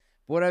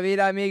Pura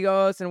vida,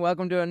 amigos, and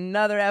welcome to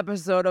another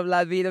episode of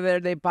La VIDA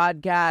VERDE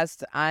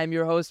Podcast. I'm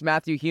your host,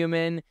 Matthew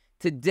Human.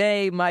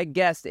 Today, my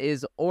guest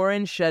is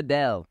Oren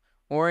Schaedel.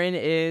 Oren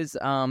is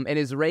an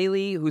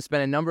Israeli who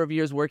spent a number of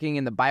years working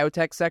in the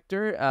biotech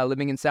sector,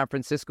 living in San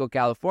Francisco,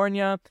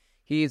 California.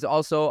 He's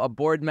also a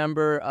board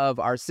member of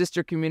our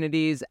sister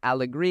communities,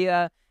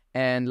 Alegria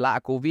and La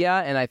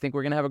Acuvia, and I think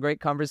we're going to have a great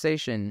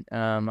conversation.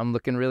 I'm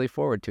looking really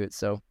forward to it.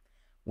 So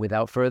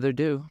without further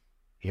ado,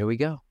 here we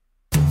go.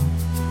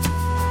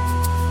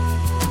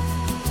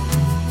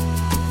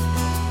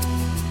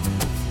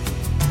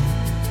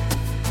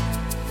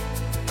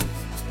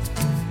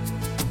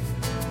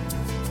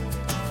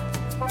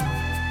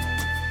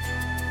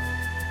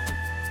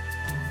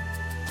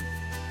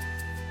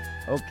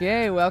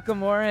 Okay,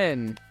 welcome,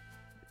 Oren.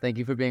 Thank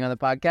you for being on the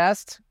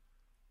podcast.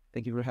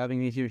 Thank you for having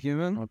me here,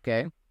 Human.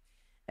 Okay.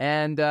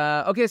 And,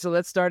 so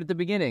let's start at the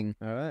beginning.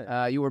 All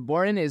right. You were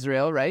born in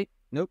Israel, right?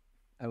 Nope,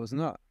 I was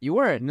not. You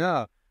weren't?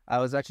 No, I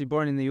was actually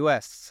born in the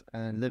U.S.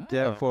 and lived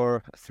there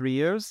for 3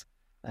 years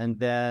and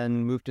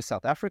then moved to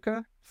South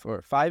Africa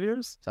for 5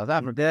 years. South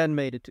Africa. And then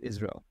made it to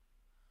Israel.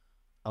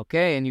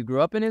 Okay, and you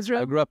grew up in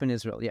Israel? I grew up in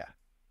Israel, yeah.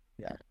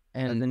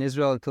 And in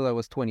Israel until I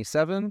was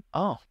 27.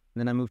 Oh.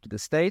 Then I moved to the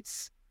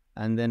States.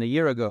 And then a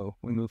year ago,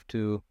 we moved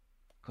to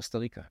Costa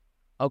Rica.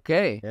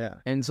 Okay. Yeah.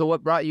 And so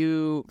what brought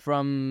you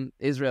from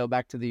Israel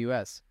back to the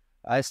U.S.?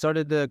 I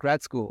started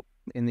grad school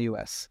in the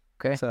U.S.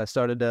 Okay. So I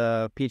started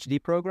a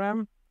PhD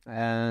program,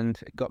 and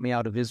it got me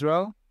out of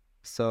Israel.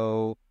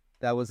 So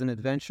that was an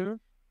adventure.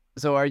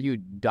 So are you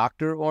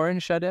Dr. Oren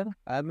Schaedel?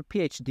 I'm a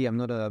PhD. I'm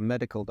not a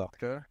medical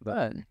doctor.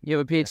 But you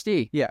have a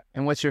PhD? Yeah.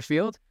 And what's your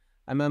field?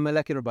 I'm a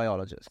molecular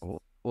biologist.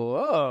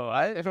 Whoa,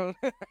 I didn't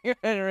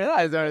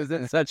realize I was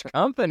in such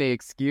company.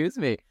 Excuse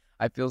me.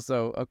 I feel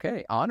so,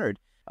 honored.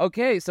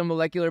 Okay, so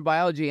molecular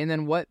biology. And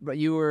then what?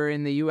 You were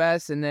in the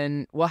U.S. and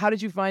then, how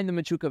did you find the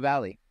Machuca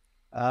Valley?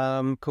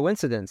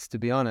 Coincidence, to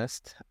be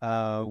honest.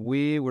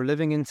 We were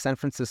living in San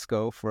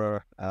Francisco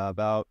for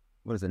about,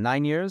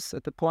 9 years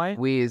at the point.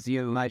 We is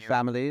you. My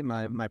family,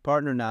 my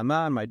partner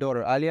Naama and my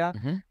daughter Alia.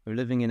 Mm-hmm. We're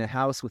living in a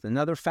house with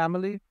another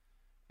family.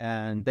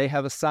 And they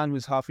have a son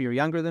who's half a year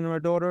younger than our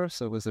daughter.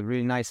 So it was a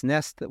really nice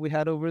nest that we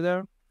had over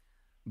there.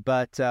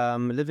 But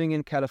living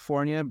in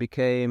California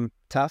became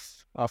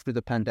tough after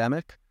the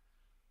pandemic.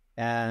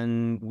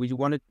 And we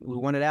wanted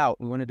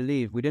out. We wanted to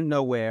leave. We didn't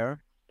know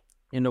where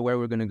we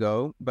were going to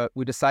go. But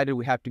we decided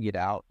we have to get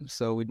out.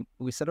 So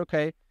we said,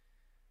 okay,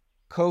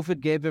 COVID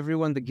gave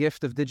everyone the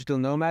gift of digital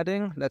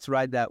nomading. Let's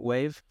ride that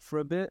wave for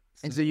a bit.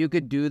 And so you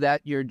could do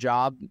that, your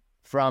job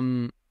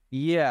from...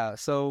 Yeah,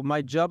 so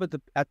my job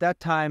at that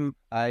time,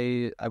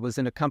 I was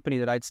in a company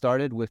that I'd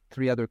started with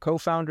 3 other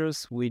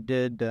co-founders. We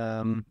did,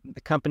 the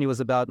company was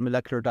about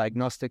molecular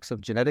diagnostics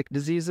of genetic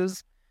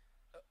diseases.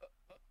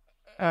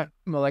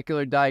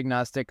 Molecular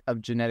diagnostic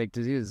of genetic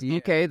diseases. Yeah.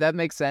 Okay, that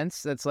makes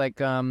sense. That's like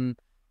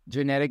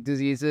genetic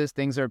diseases,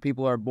 things that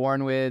people are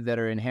born with that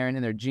are inherent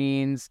in their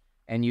genes.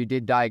 And you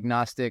did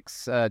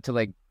diagnostics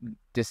to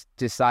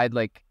decide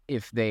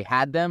if they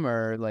had them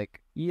or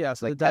Yeah,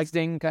 so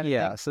testing kind of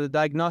thing? So the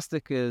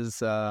diagnostic is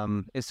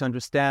to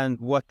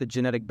understand what the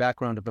genetic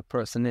background of a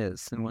person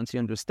is. And once you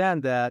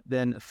understand that,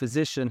 then a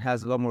physician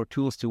has a lot more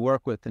tools to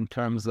work with in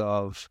terms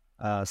of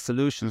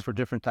solutions for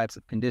different types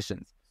of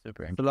conditions.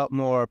 Super. It's a lot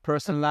more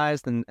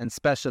personalized and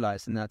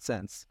specialized in that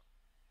sense.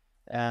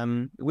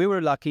 We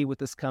were lucky with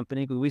this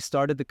company because we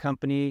started the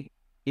company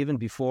even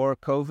before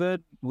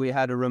COVID. We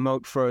had a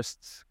remote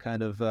first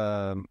kind of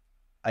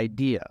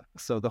idea.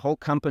 So the whole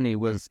company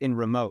was in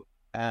remote.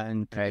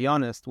 And to be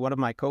honest, one of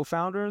my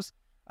co-founders,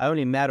 I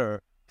only met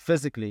her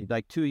physically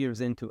 2 years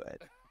into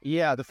it.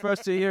 Yeah, the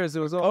first 2 years it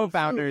was all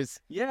co-founders.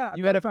 Yeah,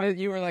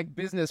 you were like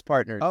business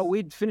partners. Oh,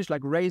 we'd finished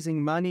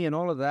raising money and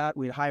all of that.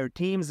 We'd hired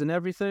teams and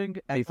everything.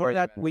 And before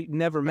that, we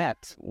never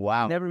met.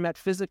 Wow, never met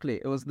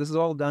physically. This is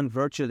all done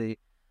virtually,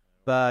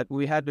 but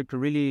we had a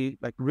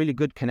really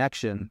good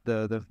connection.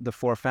 The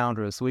 4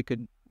 founders.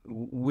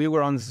 We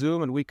were on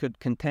Zoom and we could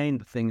contain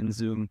the thing in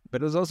Zoom.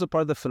 But it was also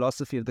part of the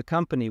philosophy of the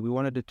company. We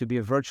wanted it to be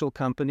a virtual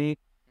company,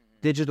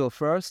 digital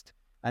first,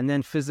 and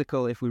then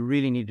physical if we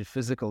really needed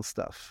physical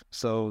stuff.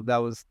 So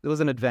it was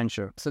an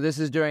adventure. So this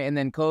is and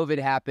then COVID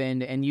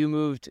happened and you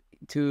moved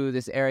to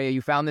this area.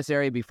 You found this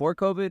area before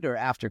COVID or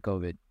after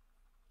COVID?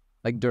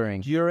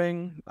 During?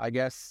 During, I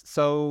guess.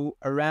 So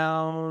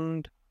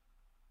around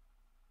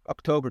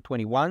October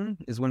 21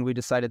 is when we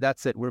decided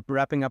that's it. We're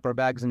wrapping up our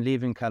bags and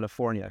leaving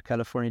California.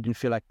 California didn't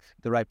feel like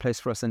the right place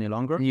for us any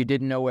longer. You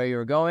didn't know where you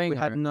were going? We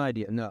had no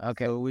idea, no.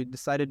 Okay. So we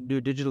decided to do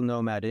digital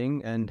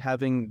nomading, and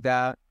having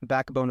that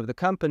backbone of the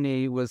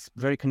company was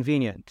very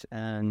convenient,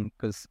 and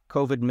because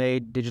COVID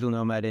made digital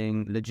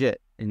nomading legit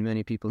in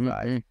many people's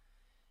eyes.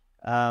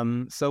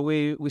 So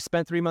we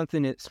spent 3 months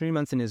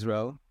in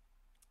Israel.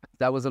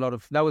 That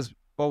was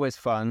always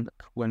fun.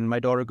 When my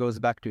daughter goes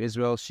back to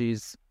Israel,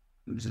 she's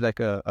like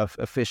a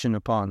fish in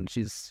a pond.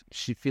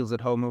 She feels at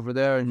home over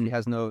there, and she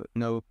has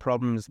no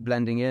problems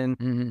blending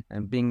in.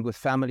 And being with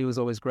family was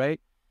always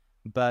great.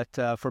 But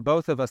for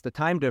both of us, the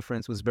time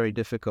difference was very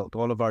difficult.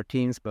 All of our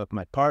teams, both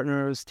my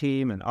partner's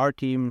team and our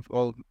team,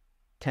 all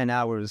 10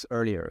 hours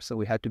earlier. So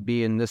we had to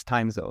be in this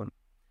time zone.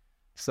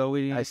 So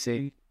I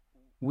see.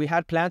 We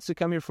had plans to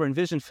come here for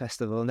Envision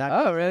Festival. And that,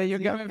 Oh, really? You're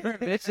coming for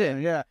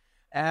Envision? Yeah.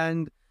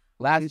 And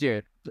last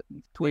year, the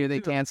year they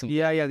canceled.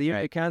 Yeah, the year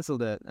they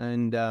canceled it.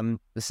 And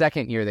the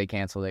second year they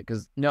canceled it.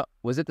 Because, no,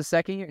 was it the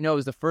second year? No, it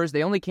was the first.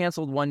 They only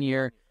canceled 1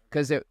 year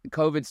because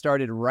COVID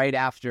started right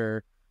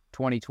after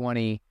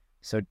 2020.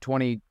 So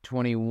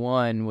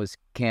 2021 was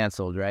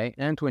canceled, right?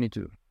 And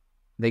 22.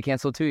 They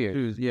canceled 2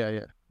 years.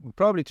 Yeah.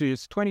 Probably 2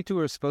 years. 22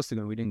 we were supposed to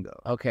go. We didn't go.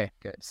 Okay.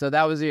 So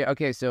that was the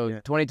okay. So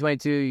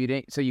 2022, you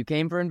didn't. So you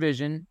came for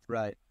Envision,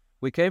 right?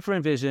 We came for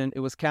Envision. It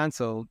was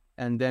canceled,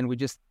 and then we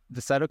just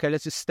decided, okay,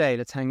 let's just stay.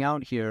 Let's hang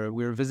out here.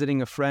 We were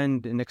visiting a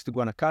friend next to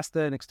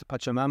Guanacaste, next to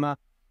Pachamama.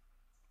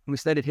 We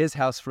stayed at his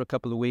house for a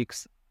couple of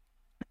weeks,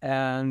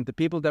 and the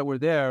people that were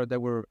there, that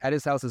were at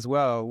his house as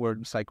well, were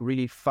just like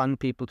really fun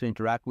people to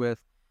interact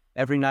with.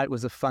 Every night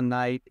was a fun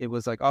night. It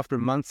was like after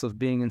months of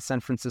being in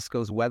San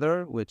Francisco's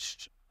weather,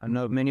 which I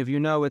know many of you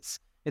know, it's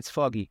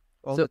foggy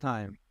all the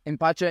time. In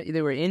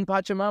they were in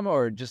Pachamama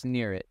or just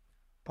near it?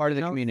 Part of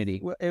the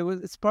community?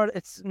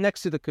 It's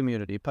next to the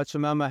community.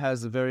 Pachamama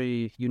has a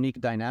very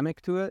unique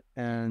dynamic to it.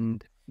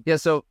 And yeah,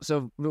 so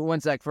one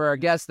sec. For our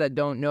guests that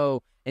don't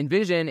know,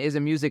 Envision is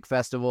a music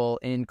festival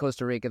in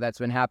Costa Rica that's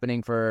been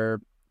happening for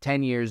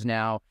 10 years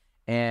now.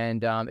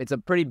 And it's a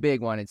pretty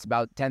big one. It's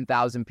about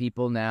 10,000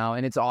 people now,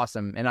 and it's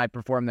awesome. And I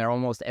perform there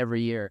almost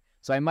every year.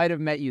 So I might have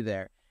met you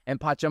there. And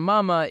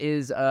Pachamama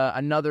is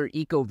another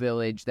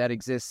eco-village that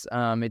exists.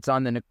 It's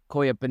on the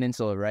Nicoya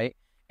Peninsula, right?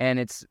 And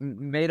it's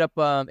made up,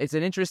 it's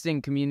an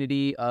interesting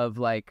community of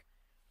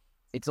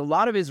it's a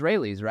lot of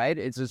Israelis, right?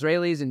 It's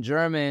Israelis and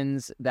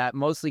Germans that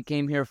mostly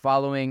came here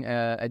following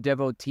a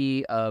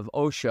devotee of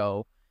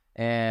Osho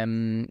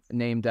named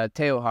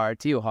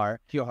Teohar.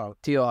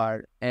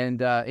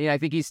 And I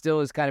think he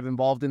still is kind of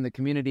involved in the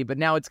community, but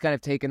now it's kind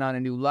of taken on a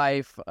new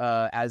life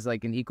as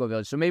like an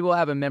eco-village. So maybe we'll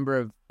have a member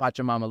of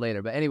Pachamama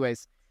later. But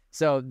anyways,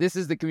 so this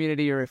is the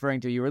community you're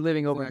referring to. You were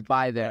living over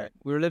by there. Right.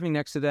 We were living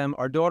next to them.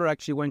 Our daughter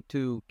actually went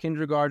to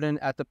kindergarten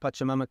at the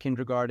Pachamama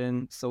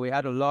kindergarten. So we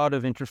had a lot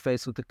of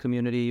interface with the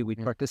community. We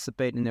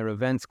participate in their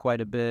events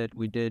quite a bit.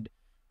 We did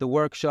the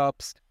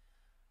workshops.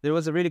 There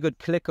was a really good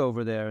click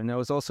over there, and I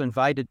was also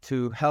invited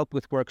to help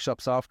with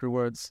workshops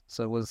afterwards.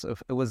 So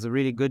it was a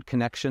really good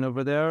connection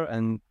over there,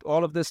 and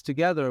all of this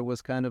together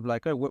was kind of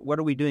like, oh, what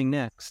are we doing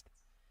next?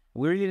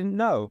 We really didn't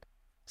know,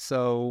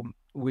 so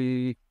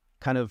we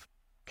kind of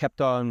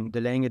kept on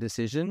delaying a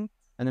decision.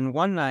 And then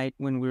one night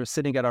when we were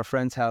sitting at our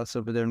friend's house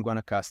over there in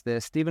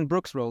Guanacaste, Stephen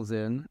Brooks rolls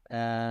in,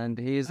 and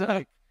he's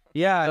like,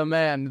 "Yeah, the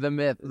man, the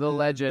myth, the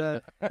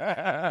legend."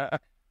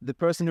 The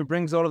person who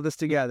brings all of this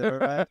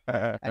together,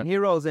 right? And he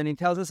rolls in, he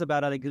tells us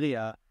about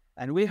Alegria.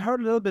 And we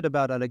heard a little bit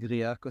about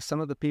Alegria because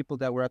some of the people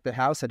that were at the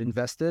house had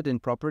invested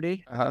in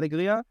property,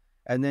 Alegria.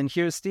 And then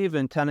here's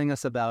Stephen telling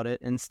us about it.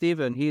 And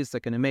Stephen, he's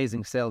like an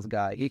amazing sales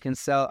guy. He can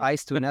sell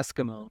ice to an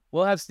Eskimo.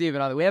 We'll have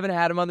Stephen on. We haven't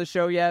had him on the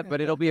show yet,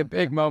 but it'll be a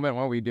big moment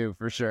when we do,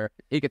 for sure.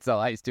 He could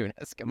sell ice to an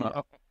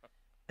Eskimo.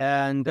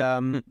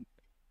 And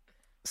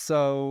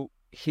so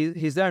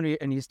he's there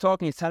and he's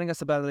talking, he's telling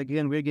us about it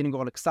again. We're getting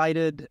all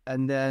excited.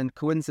 And then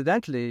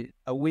coincidentally,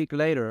 a week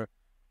later,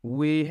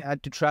 we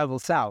had to travel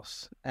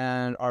south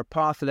and our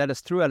path led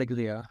us through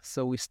Alegria.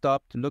 So we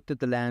stopped, looked at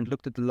the land,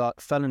 looked at the lot,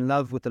 fell in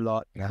love with the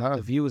lot.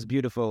 The view was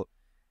beautiful.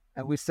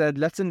 And we said,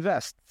 let's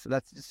invest.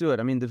 Let's just do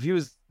it. I mean, the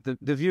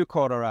view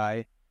caught our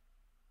eye.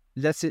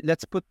 Let's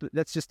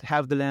just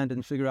have the land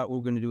and figure out what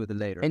we're going to do with it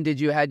later. And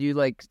had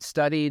you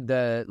studied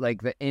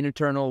the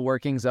internal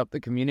workings of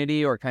the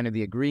community, or kind of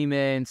the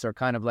agreements, or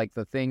kind of like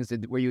the things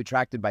were you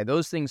attracted by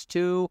those things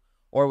too,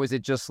 or was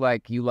it just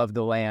like you loved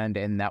the land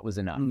and that was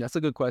enough? That's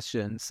a good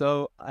question.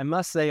 So I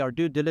must say our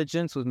due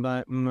diligence was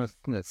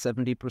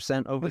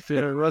 70% over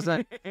here.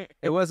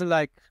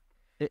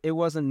 It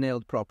wasn't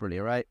nailed properly,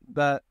 right?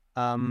 But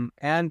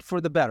and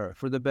for the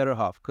better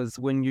half, because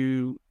when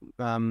you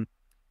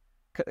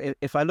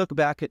if I look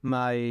back at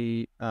my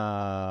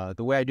the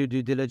way I do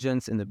due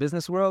diligence in the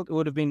business world, it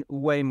would have been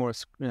way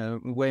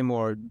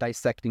more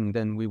dissecting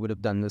than we would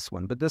have done this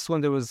one. But this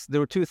one, there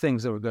were two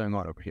things that were going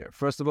on over here.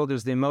 First of all,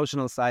 there's the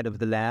emotional side of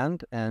the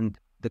land and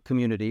the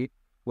community,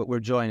 what we're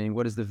joining,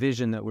 what is the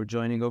vision that we're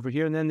joining over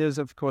here, and then there's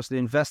of course the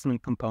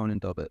investment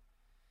component of it.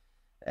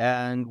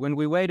 And when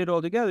we weighed it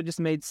all together, it just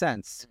made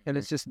sense. And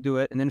let's just do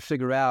it and then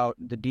figure out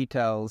the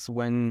details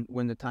when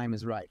the time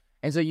is right.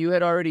 And so you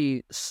had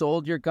already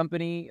sold your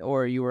company,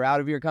 or you were out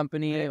of your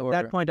company? At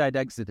that point, I'd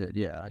exited,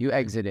 yeah. You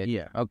exited?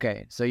 Yeah.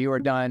 Okay. So you were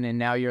done, and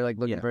now you're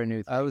looking for a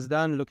new thing. I was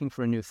done looking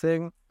for a new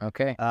thing.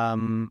 Okay.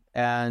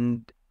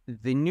 And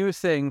the new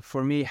thing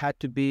for me had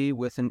to be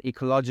with an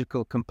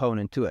ecological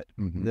component to it.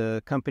 Mm-hmm.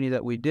 The company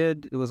that we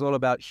did, it was all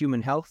about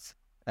human health,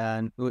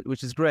 and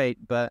which is great,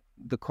 but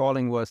the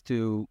calling was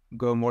to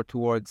go more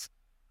towards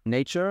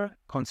nature,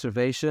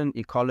 conservation,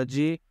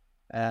 ecology,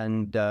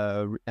 and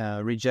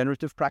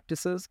regenerative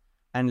practices,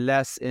 and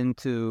less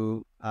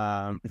into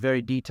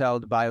very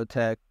detailed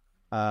biotech,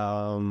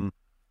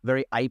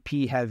 very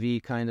IP heavy,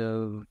 kind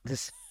of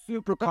this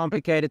super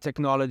complicated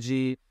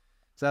technology.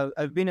 So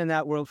I've been in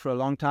that world for a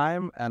long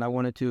time, and I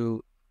wanted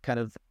to kind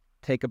of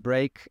take a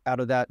break out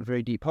of that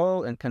very deep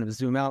hole and kind of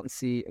zoom out and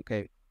see,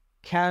 okay,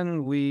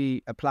 can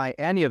we apply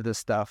any of this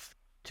stuff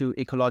to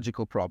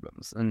ecological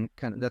problems? And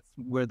kind of that's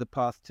where the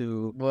path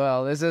to...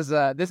 Well, this is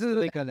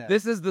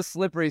the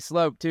slippery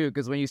slope too,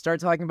 because when you start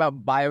talking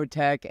about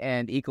biotech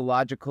and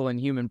ecological and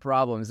human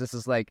problems, this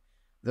is like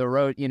the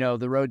road,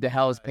 the road to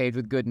hell is paved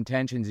with good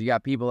intentions. You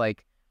got people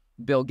like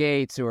Bill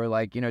Gates who are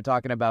like,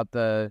 talking about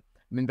the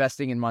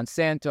investing in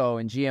Monsanto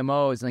and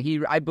GMOs,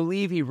 and I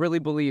believe he really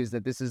believes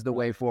that this is the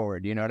way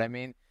forward. You know what I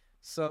mean?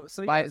 So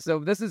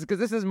this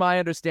is my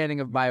understanding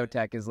of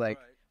biotech is like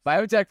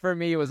biotech for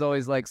me was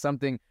always like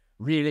something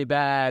really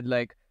bad,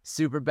 like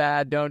super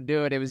bad, don't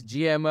do it. It was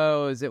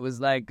GMOs. It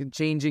was like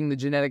changing the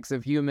genetics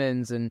of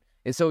humans, and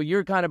so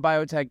your kind of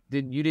biotech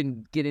you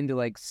didn't get into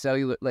like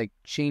cellular, like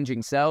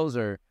changing cells,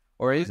 or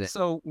is it?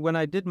 So when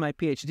I did my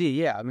PhD,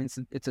 yeah, I mean,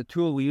 it's a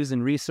tool we use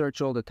in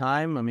research all the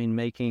time. I mean,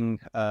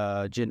 making,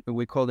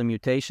 we call them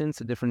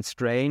mutations, a different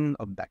strain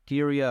of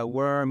bacteria,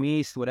 worm,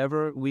 yeast,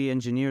 whatever. We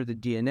engineer the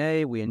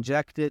DNA, we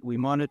inject it, we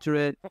monitor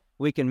it,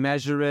 we can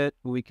measure it,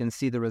 we can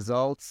see the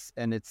results,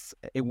 and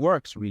it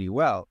works really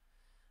well.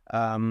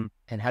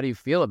 And how do you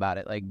feel about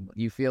it? Like,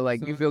 you feel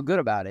good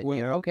about it?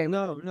 Well, okay.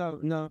 No.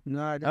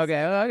 Okay.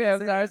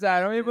 Sorry.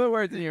 I don't even put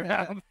words in your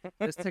mouth.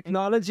 There's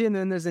technology and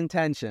then there's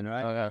intention,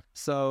 right? Okay.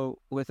 So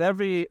with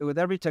every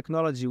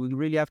technology, we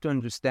really have to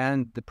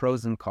understand the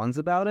pros and cons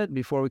about it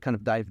before we kind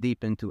of dive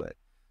deep into it.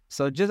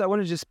 So I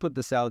want to just put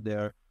this out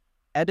there.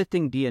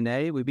 Editing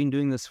DNA, we've been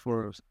doing this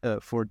for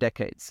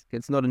decades.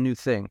 It's not a new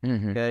thing.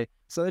 Mm-hmm. Okay.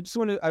 So I just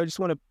want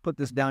to put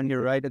this down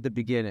here right at the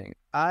beginning.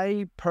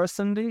 I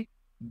personally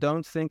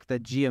don't think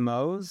that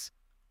GMOs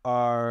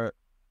are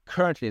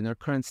currently in their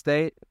current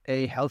state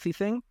a healthy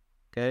thing,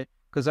 okay?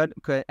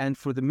 And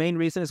for the main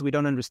reason is we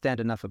don't understand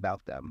enough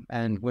about them.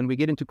 And when we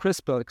get into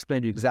CRISPR, I'll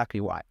explain to you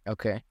exactly why.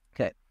 Okay.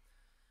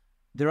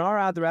 There are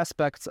other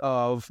aspects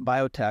of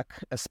biotech,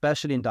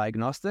 especially in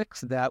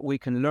diagnostics, that we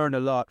can learn a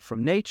lot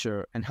from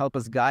nature and help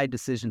us guide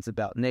decisions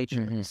about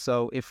nature. Mm-hmm.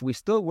 So if we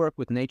still work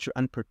with nature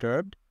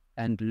unperturbed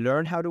and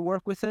learn how to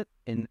work with it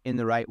in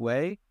the right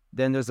way,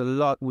 then there's a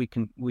lot we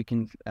can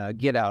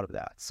get out of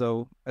that.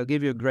 So I'll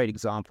give you a great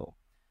example.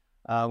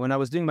 When I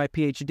was doing my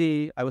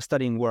PhD, I was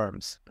studying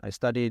worms. I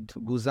studied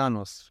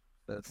gusanos,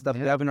 the stuff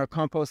we have in our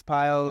compost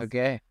piles.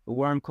 Okay. A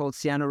worm called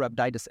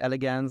Cyanorhabditis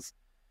elegans.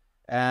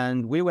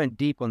 And we went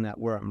deep on that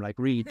worm, like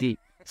really deep.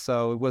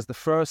 So it was the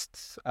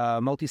first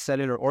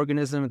multicellular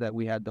organism that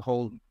we had the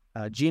whole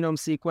genome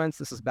sequence.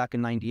 This was back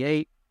in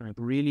 '98,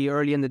 really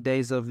early in the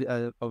days of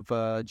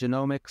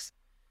genomics.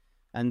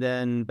 And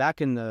then back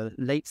in the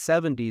late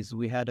 70s,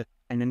 we had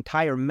an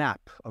entire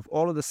map of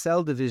all of the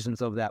cell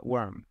divisions of that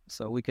worm.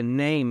 So we can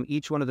name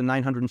each one of the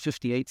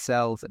 958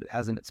 cells that it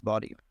has in its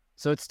body.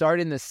 So it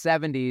started in the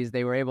 70s.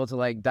 They were able to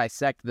like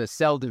dissect the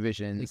cell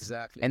divisions.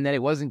 Exactly. And then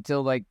it wasn't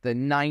until like the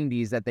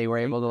 90s that they were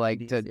able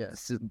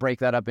to break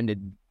that up into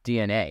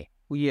DNA.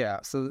 Well, yeah.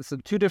 So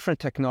two different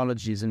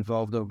technologies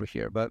involved over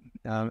here. But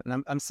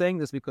and I'm saying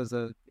this because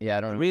the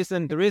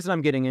reason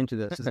I'm getting into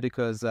this is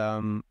because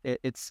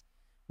it's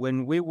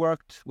when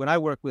I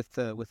worked with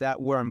that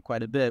worm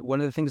quite a bit.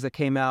 One of the things that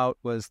came out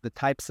was the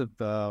types of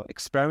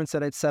experiments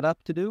that I'd set up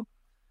to do.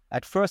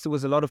 At first, it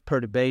was a lot of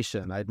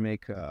perturbation. I'd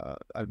make a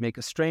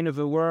strain of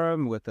a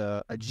worm with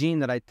a gene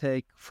that I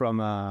take from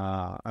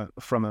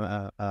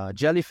a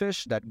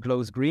jellyfish that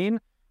glows green.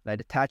 And I'd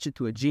attach it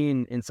to a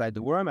gene inside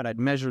the worm, and I'd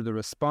measure the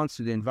response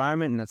to the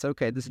environment. And that's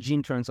okay. This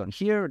gene turns on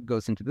here. It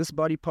goes into this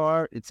body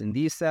part. It's in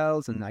these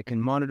cells, and I can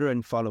monitor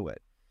and follow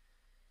it.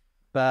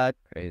 But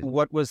Crazy.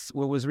 What was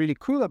really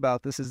cool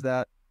about this is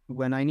that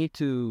when I need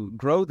to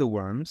grow the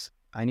worms,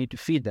 I need to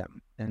feed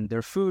them, and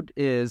their food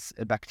is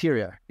a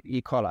bacteria,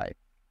 E. coli.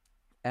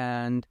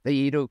 And they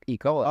eat E.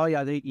 coli. Oh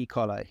yeah, they eat E.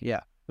 coli. Yeah,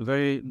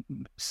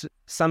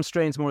 some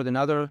strains more than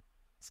other,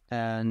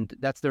 and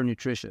that's their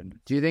nutrition.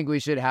 Do you think we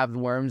should have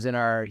worms in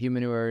our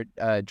human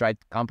dry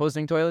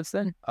composting toilets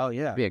then? Oh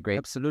yeah, that'd be a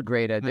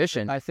great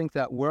addition. I think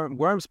that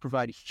worms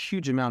provide a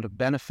huge amount of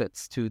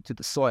benefits to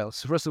the soil.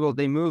 So first of all,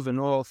 they move in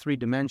all three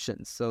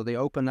dimensions. So they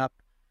open up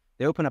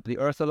the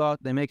earth a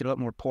lot. They make it a lot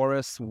more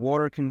porous.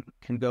 Water can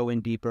go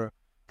in deeper.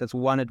 That's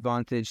one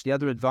advantage. The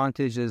other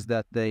advantage is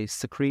that they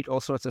secrete all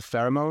sorts of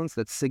pheromones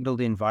that signal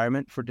the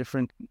environment for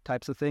different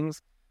types of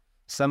things.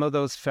 Some of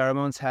those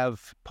pheromones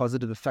have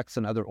positive effects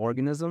on other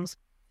organisms,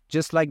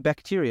 just like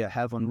bacteria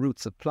have on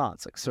roots of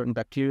plants. Like certain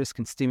bacteria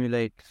can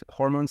stimulate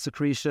hormone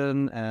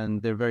secretion,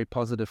 and they're very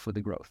positive for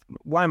the growth.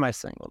 Why am I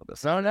saying all of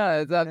this? No,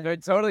 they're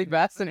totally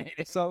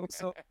fascinating. So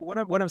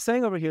what I'm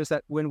saying over here is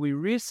that when we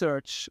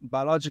research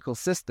biological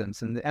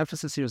systems, and the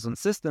emphasis here is on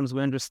systems,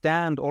 we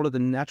understand all of the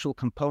natural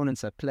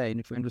components at play. And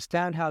if we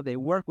understand how they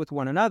work with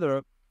one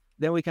another,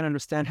 then we can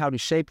understand how to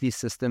shape these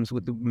systems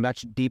with a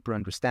much deeper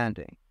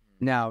understanding.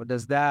 Now,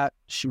 does that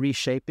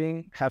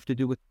reshaping have to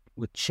do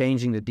with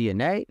changing the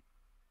DNA?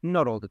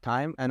 Not all the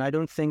time, and I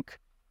don't think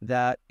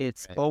that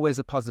it's always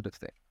a positive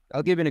thing.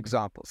 I'll give you an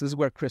example. This is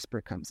where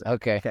CRISPR comes in.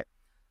 Okay.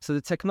 So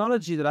the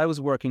technology that I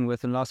was working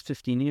with in the last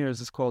 15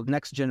 years is called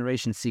next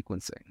generation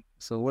sequencing.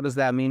 So what does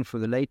that mean for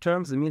the lay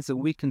terms? It means that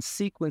we can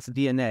sequence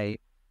DNA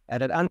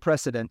at an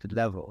unprecedented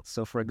level.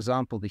 So for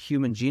example, the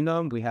human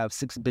genome, we have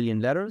 6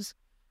 billion letters.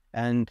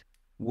 And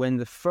when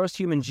the first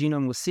human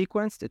genome was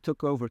sequenced, it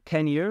took over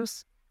 10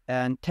 years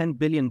and $10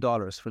 billion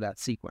for that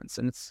sequence.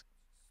 And it's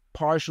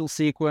partial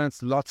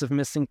sequence, lots of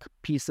missing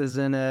pieces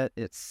in it.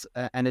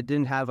 And it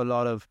didn't have a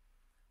lot of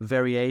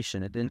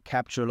variation. It didn't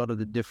capture a lot of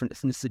the different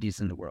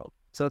ethnicities in the world.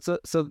 So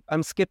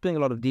I'm skipping a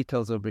lot of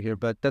details over here,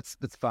 but that's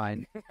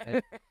fine.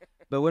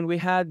 But when we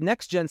had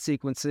next-gen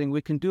sequencing,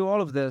 we can do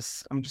all of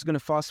this. I'm just going to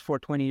fast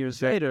forward 20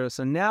 years later.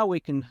 So now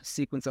we can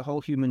sequence a whole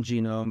human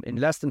genome in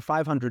less than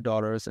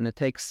 $500, and it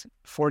takes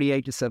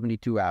 48 to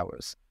 72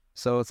 hours.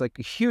 So it's like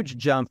a huge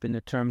jump in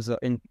terms of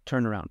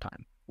turnaround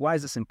time. Why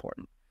is this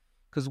important?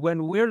 Because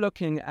when we're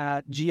looking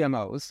at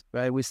GMOs,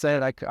 right, we say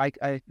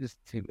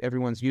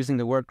everyone's using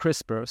the word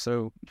CRISPR.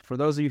 So for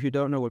those of you who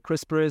don't know what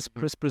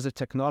CRISPR is a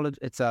technology.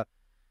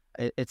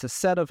 It's a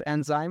set of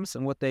enzymes,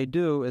 and what they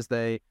do is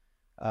they're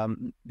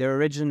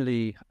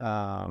originally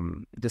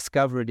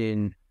discovered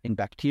in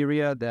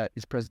bacteria that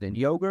is present in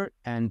yogurt,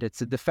 and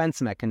it's a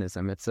defense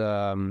mechanism. It's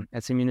an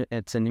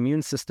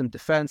immune system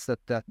defense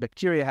that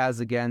bacteria has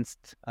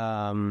against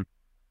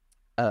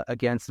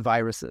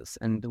viruses.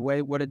 And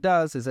what it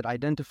does is it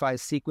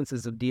identifies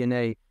sequences of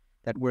DNA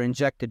that were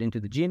injected into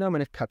the genome,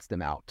 and it cuts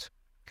them out.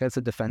 Okay, it's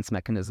a defense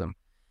mechanism.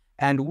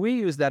 And we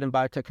use that in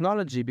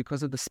biotechnology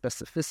because of the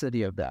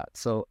specificity of that.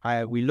 So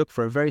we look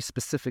for a very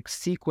specific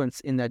sequence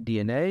in that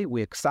DNA,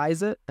 we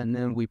excise it, and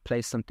then we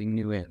place something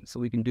new in. So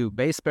we can do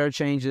base pair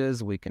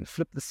changes, we can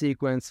flip the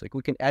sequence,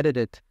 we can edit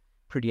it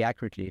pretty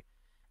accurately.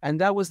 And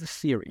that was the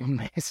theory.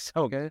 Okay?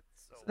 So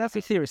that's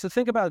the theory. So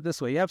think about it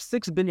this way. You have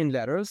 6 billion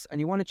letters,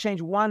 and you want to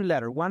change one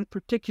letter, one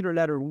particular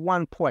letter,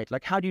 one point.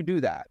 Like, how do you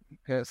do that?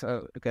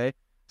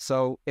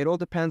 So it all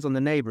depends on the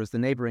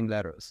neighboring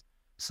letters.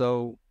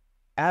 So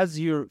as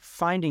you're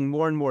finding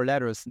more and more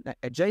letters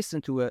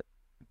adjacent to it,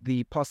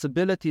 the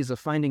possibilities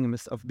of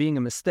being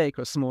a mistake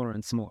are smaller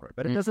and smaller,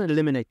 but it doesn't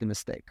eliminate the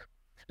mistake.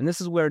 And this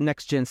is where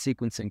next-gen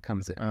sequencing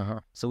comes in.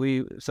 So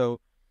we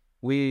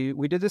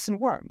did this in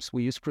worms.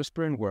 We used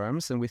CRISPR in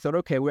worms, and we thought,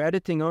 okay, we're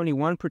editing only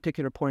one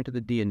particular point of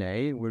the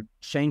DNA. We're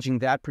changing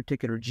that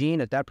particular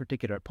gene at that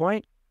particular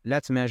point.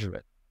 Let's measure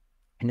it.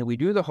 And then we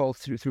do the whole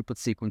throughput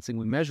sequencing.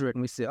 We measure it,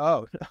 and we say,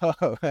 oh,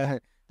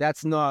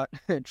 that's not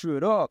true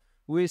at all.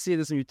 We see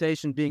this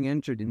mutation being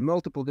entered in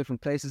multiple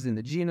different places in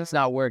the genome. It's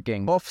not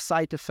working.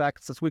 Off-site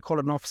effects, as we call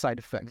it, an off-site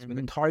effect. When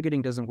the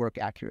targeting doesn't work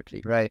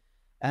accurately. Right.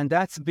 And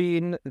that's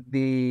been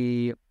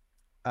where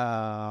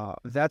CRISPR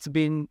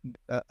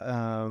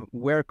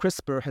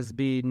has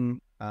been.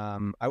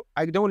 I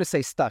don't want to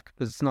say stuck,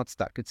 because it's not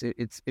stuck.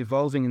 It's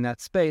evolving in that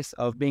space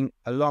of being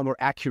a lot more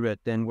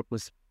accurate than what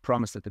was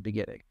promised at the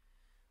beginning.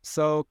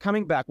 So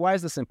coming back, why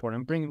is this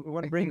important? I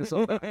want to bring this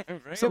over.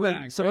 So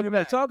we're going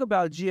to talk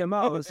about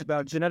GMOs,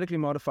 about genetically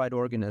modified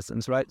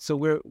organisms, right? So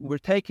we're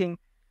taking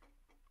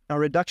a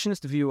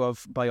reductionist view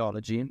of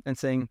biology and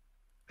saying,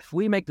 if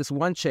we make this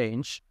one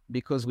change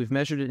because we've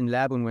measured it in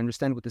lab and we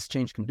understand what this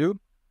change can do,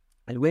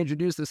 and we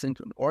introduce this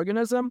into an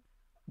organism,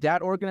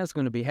 that organism is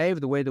going to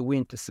behave the way that we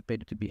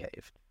anticipate it to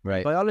behave.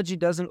 Right. Biology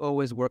doesn't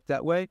always work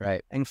that way.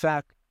 Right. In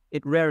fact,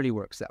 it rarely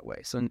works that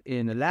way. So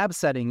in a lab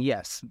setting,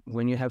 yes,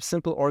 when you have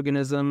simple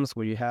organisms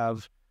where you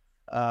have,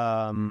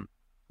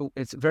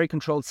 it's very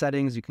controlled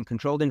settings, you can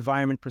control the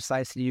environment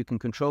precisely, you can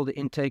control the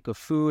intake of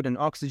food and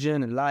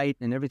oxygen and light,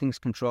 and everything's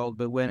controlled.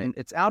 But when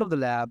it's out of the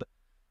lab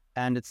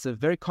and it's a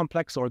very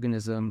complex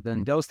organism,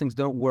 then those things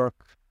don't work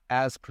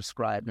as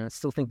prescribed. And I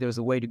still think there's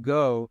a way to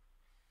go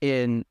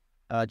in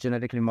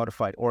genetically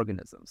modified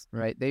organisms.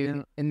 Right.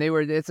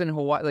 It's in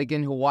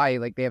Hawaii,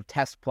 like they have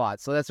test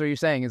plots. So that's what you're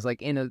saying is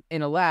like in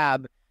a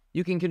lab,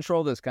 you can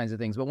control those kinds of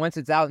things. But once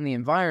it's out in the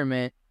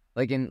environment,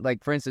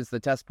 for instance,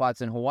 the test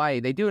plots in Hawaii,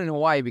 they do it in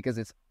Hawaii because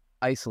it's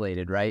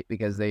isolated, right?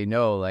 Because they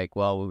know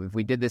well, if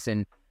we did this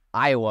in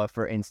Iowa,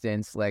 for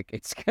instance,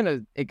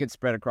 it could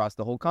spread across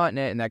the whole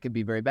continent, and that could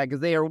be very bad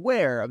because they are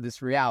aware of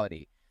this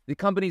reality. The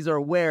companies are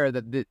aware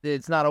that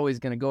it's not always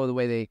going to go the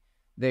way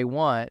they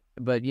want,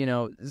 but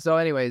so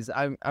anyways,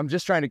 I'm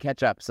just trying to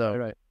catch up. So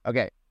right.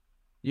 Okay,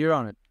 you're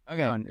on it.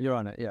 Okay, you're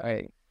on it. Yeah.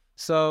 Okay.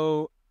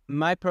 So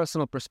my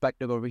personal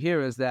perspective over here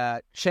is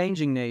that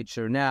changing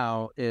nature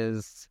now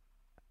is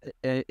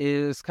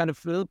kind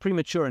of a little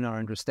premature in our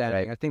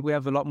understanding. Right. I think we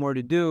have a lot more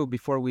to do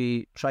before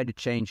we try to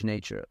change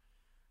nature.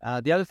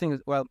 The other thing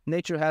is,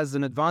 nature has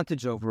an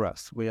advantage over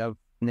us.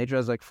 Nature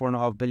has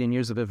 4.5 billion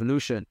years of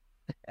evolution,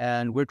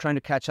 and we're trying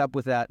to catch up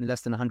with that in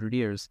less than 100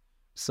 years.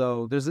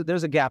 So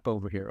there's a gap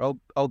over here,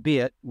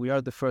 albeit we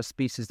are the first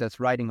species that's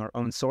writing our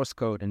own source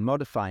code and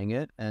modifying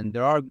it. And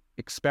there are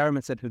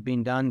experiments that have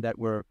been done that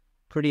were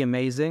pretty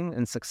amazing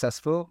and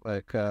successful,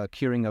 like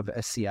curing of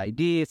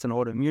SCID. It's an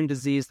autoimmune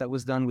disease that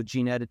was done with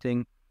gene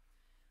editing.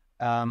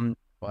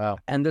 Wow.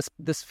 And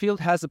this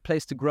field has a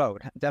place to grow.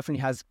 It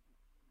definitely has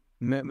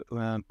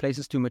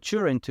places to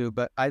mature into,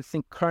 but I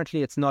think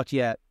currently it's not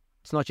yet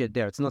It's not yet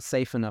there. It's not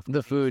safe enough.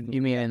 The food,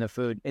 you mean in the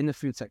food? In the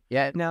food sector.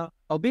 Yeah. Now,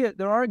 albeit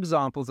there are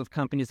examples of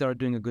companies that are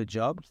doing a good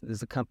job.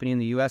 There's a company in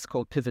the U.S.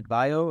 called Pivot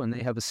Bio, and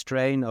they have a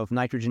strain of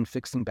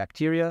nitrogen-fixing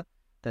bacteria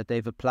that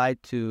they've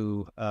applied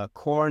to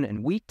corn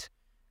and wheat.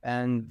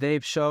 And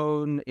they've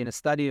shown in a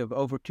study of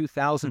over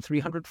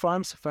 2,300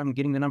 farms, if I'm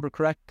getting the number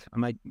correct, I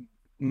might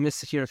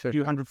miss here a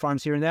few hundred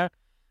farms here and there,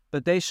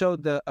 but they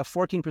showed a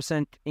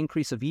 14%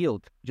 increase of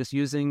yield just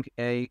using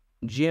a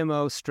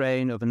GMO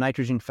strain of a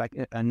nitrogen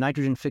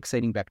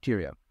fixating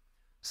bacteria.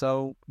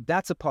 So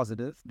that's a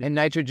positive. And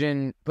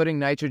putting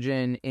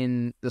nitrogen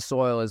in the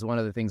soil is one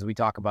of the things we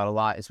talk about a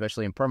lot,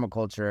 especially in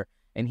permaculture.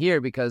 And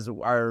here, because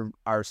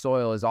our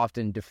soil is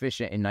often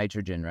deficient in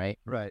nitrogen, right?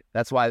 Right.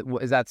 That's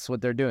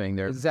what they're doing.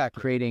 They're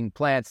creating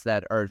plants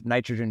that are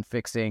nitrogen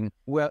fixing.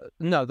 Well,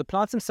 no, the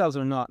plants themselves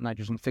are not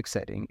nitrogen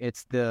fixating.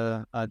 It's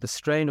the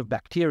strain of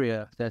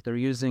bacteria that they're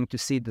using to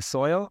seed the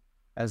soil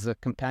as a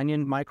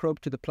companion microbe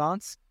to the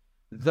plants.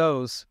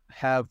 Those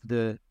have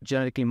the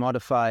genetically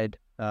modified.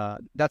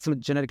 That's a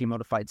genetically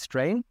modified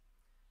strain,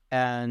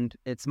 and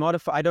it's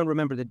modified. I don't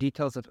remember the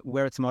details of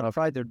where it's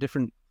modified. There are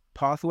different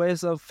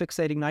pathways of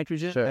fixating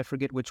nitrogen. Sure. I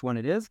forget which one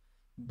it is,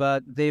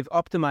 but they've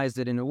optimized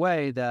it in a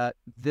way that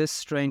this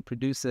strain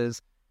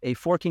produces a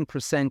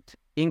 14%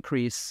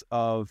 increase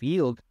of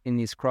yield in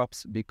these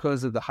crops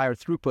because of the higher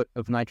throughput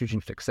of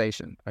nitrogen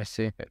fixation. I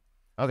see.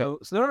 Okay.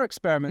 So there are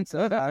experiments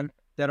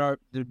they're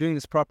doing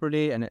this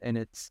properly, and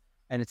it's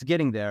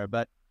getting there.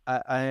 But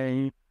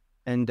I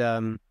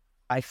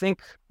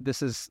think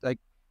this is like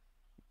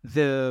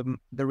the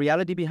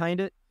reality behind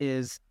it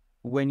is,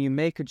 when you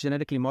make a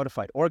genetically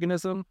modified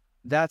organism,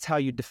 that's how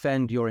you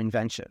defend your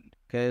invention.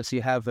 Okay, so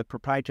you have a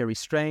proprietary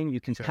strain, you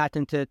can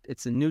patent it.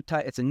 It's a new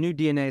type, it's a new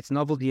DNA, it's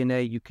novel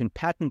DNA. You can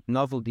patent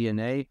novel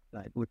DNA,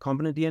 like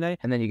recombinant DNA,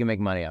 and then you can make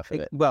money off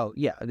of it. Well,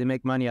 yeah, they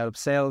make money out of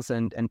sales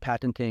and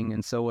patenting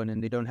and so on,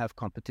 and they don't have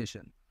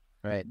competition.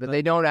 Right, but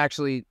they don't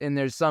actually. And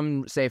there's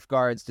some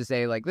safeguards to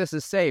say like this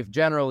is safe,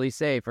 generally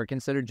safe, or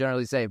considered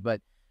generally safe. But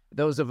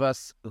those of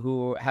us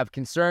who have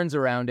concerns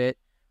around it,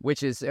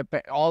 which is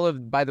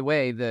by the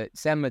way, the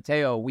San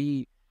Mateo,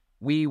 we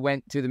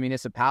went to the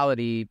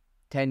municipality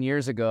 10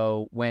 years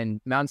ago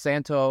when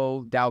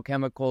Monsanto, Dow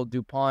Chemical,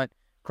 DuPont,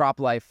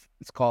 CropLife,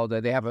 it's called,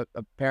 they have a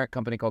parent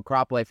company called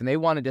CropLife, and they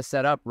wanted to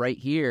set up right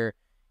here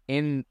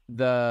in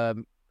the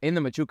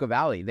Machuca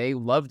Valley. They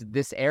loved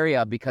this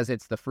area because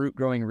it's the fruit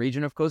growing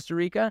region of Costa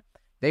Rica.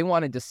 They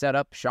wanted to set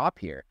up shop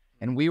here.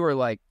 And we were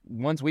like,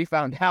 once we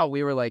found out,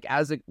 we were like,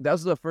 that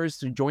was the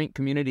first joint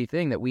community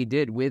thing that we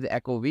did with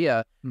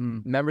Ecovia,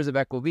 members of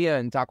Ecovia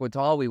and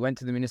Taquatal. We went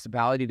to the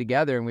municipality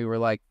together and we were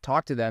like,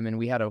 talk to them. And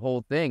we had a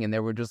whole thing. And they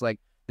were just like,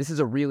 this is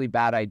a really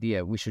bad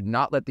idea. We should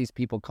not let these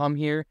people come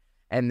here.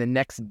 And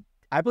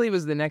I believe it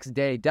was the next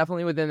day,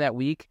 definitely within that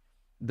week,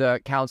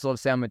 the Council of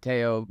San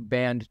Mateo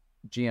banned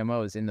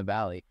GMOs in the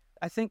valley.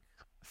 I think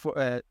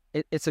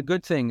it's a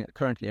good thing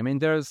currently. I mean,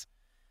 there are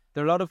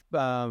a lot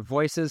of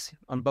voices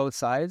on both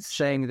sides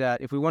saying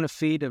that if we want to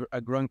feed a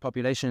growing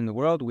population in the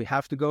world, we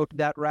have to go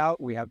that route.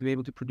 We have to be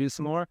able to produce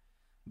more.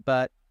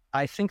 But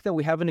I think that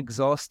we haven't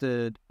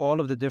exhausted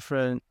all of the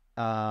different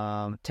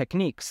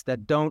techniques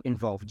that don't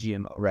involve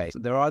GMO. Right. So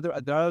there are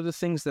other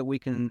things that we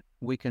can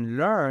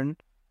learn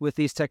with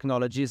these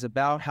technologies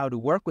about how to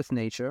work with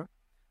nature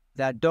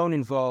that don't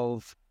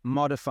involve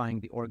modifying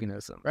the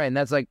organism. Right, and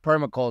that's like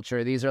permaculture.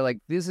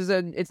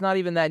 It's not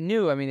even that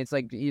new. I mean, it's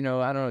like, I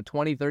don't know,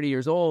 20, 30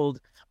 years old,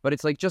 but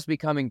it's like just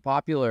becoming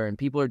popular and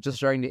people are just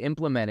starting to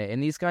implement it.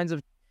 And these kinds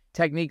of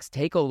techniques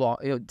take a while.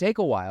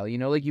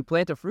 Like you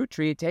plant a fruit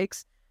tree, it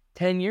takes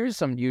 10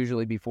 years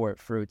usually before it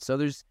fruits. So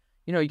there's,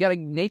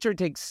 nature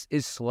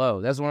is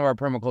slow. That's one of our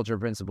permaculture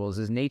principles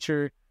is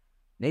nature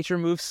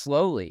moves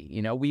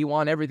slowly. We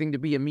want everything to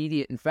be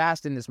immediate and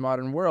fast in this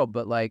modern world,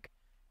 but like,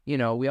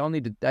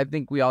 I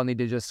think we all need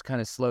to just kind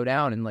of slow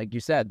down and, like you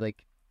said,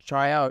 like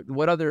try out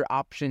what other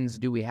options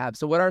do we have.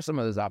 So what are some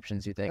of those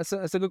options you think?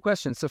 That's a good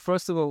question. So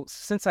first of all,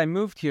 since I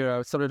moved here,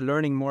 I started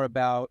learning more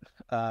about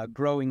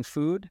growing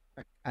food.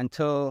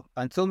 Until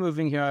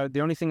moving here,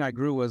 the only thing I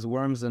grew was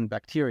worms and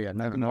bacteria,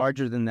 nothing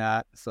larger than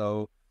that.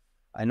 So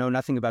I know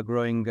nothing about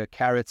growing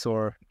carrots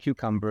or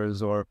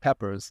cucumbers or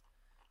peppers.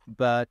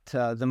 But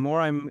the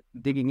more I'm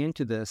digging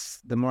into this,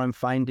 the more I'm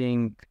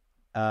finding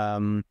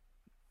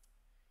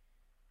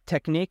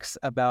techniques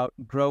about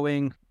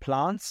growing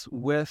plants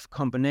with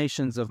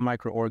combinations of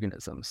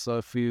microorganisms.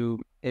 So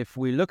if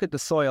we look at the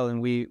soil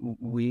and we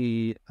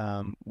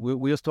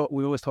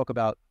always talk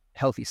about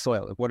healthy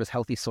soil. What does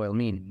healthy soil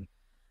mean?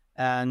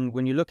 And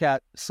when you look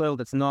at soil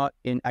that's not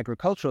in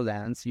agricultural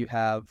lands, you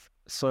have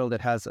soil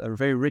that has a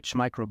very rich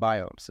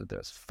microbiome. So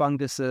there's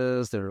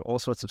funguses, there are all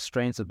sorts of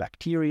strains of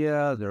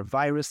bacteria, there are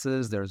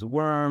viruses, there's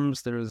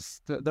worms, there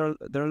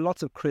are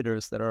lots of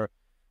critters that are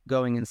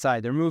going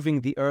inside. They're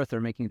moving the earth, they're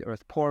making the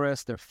earth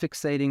porous, they're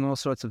fixating all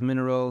sorts of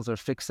minerals, they're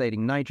fixating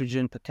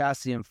nitrogen,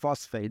 potassium,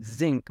 phosphate,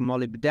 zinc,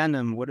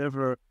 molybdenum,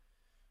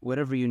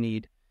 whatever you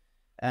need.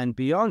 And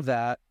beyond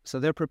that, so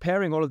they're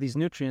preparing all of these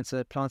nutrients so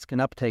that plants can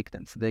uptake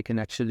them, so they can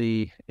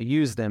actually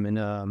use them in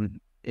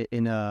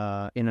in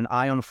an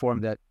ion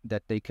form that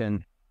they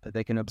can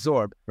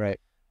absorb. Right.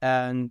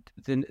 And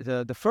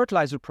the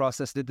fertilizer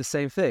process did the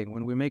same thing.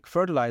 When we make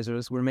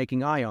fertilizers, we're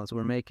making ions.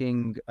 We're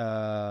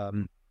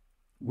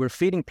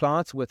feeding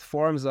plants with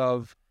forms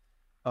of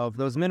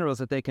those minerals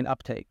that they can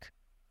uptake.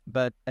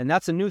 And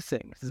that's a new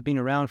thing. This has been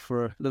around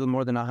for a little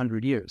more than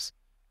 100 years.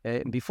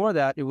 Before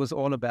that, it was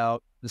all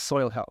about the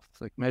soil health,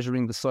 like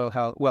measuring the soil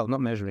health. Well, not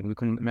measuring. We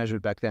couldn't measure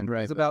it back then. Right.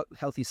 It was about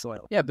healthy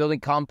soil. Yeah, building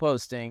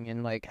composting,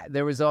 and like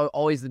there was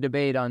always the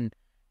debate on,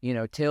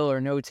 till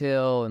or no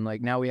till, and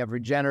like now we have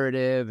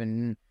regenerative,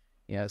 and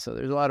so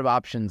there's a lot of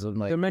options. Of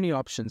like, there are many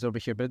options over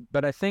here,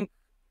 but I think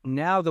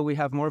now that we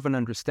have more of an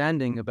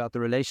understanding about the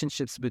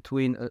relationships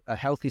between a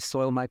healthy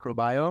soil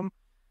microbiome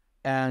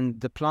and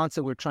the plants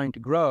that we're trying to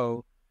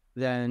grow,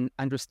 then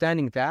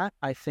understanding that,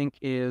 I think,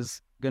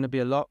 is going to be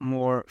a lot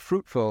more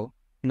fruitful,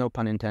 no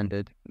pun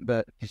intended,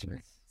 but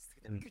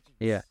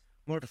yeah,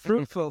 more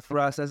fruitful for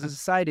us as a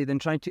society than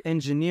trying to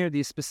engineer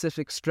these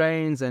specific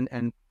strains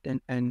and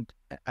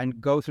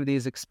go through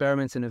these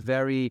experiments in a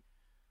very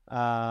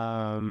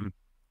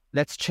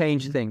let's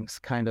change things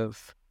kind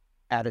of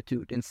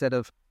attitude, instead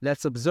of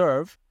let's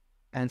observe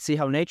and see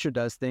how nature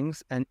does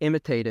things and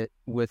imitate it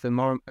with a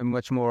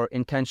much more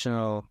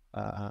intentional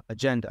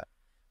agenda.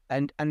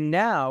 And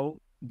now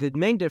the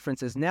main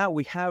difference is now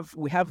we have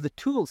the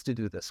tools to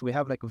do this. We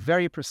have like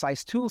very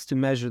precise tools to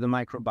measure the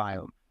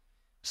microbiome.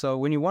 So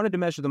when you wanted to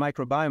measure the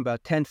microbiome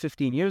about 10,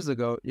 15 years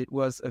ago, it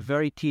was a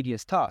very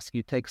tedious task.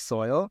 You take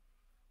soil,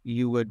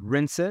 you would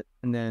rinse it,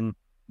 and then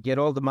get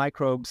all the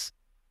microbes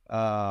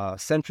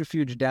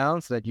centrifuge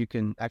down so that you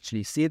can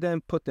actually see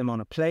them, put them on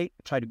a plate,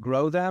 try to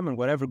grow them, and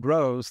whatever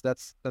grows,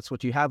 that's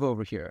what you have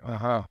over here.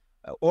 Uh-huh.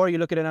 Or you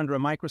look at it under a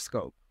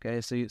microscope.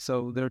 Okay,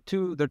 so there are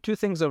two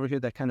things over here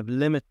that kind of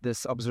limit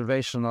this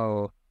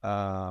observational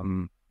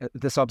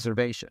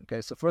observation.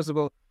 Okay, so first of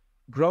all,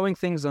 growing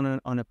things on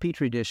a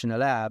petri dish in a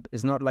lab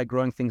is not like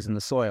growing things in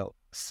the soil.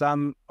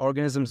 Some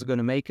organisms are going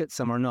to make it,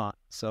 some are not.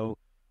 So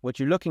what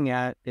you're looking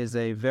at is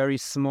a very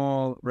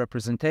small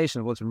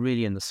representation of what's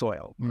really in the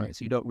soil. Right?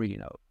 So you don't really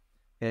know.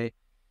 Okay.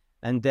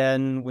 And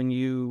then when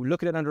you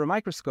look at it under a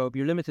microscope,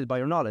 you're limited by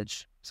your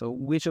knowledge. So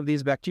which of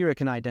these bacteria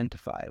can I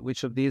identify?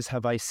 Which of these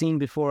have I seen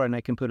before and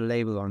I can put a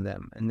label on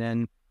them? And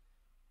then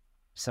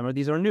some of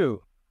these are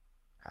new.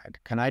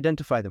 Can I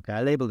identify them? Can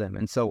I label them?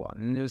 And so on.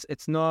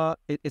 And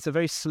it's a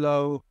very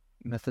slow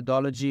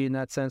methodology in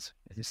that sense.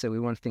 As you say, we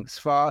want things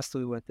fast,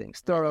 we want things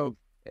thorough.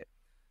 Okay.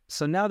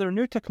 So now there are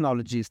new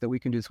technologies that we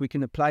can do. So we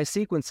can apply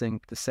sequencing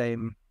the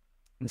same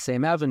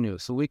avenue.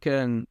 So we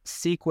can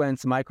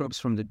sequence microbes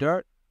from the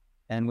dirt.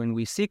 And when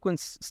we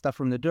sequence stuff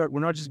from the dirt,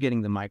 we're not just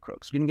getting the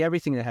microbes. We're getting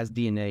everything that has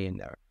DNA in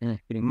there.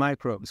 Getting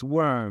microbes,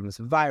 worms,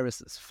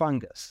 viruses,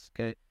 fungus,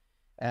 okay?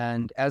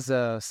 And as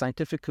a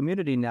scientific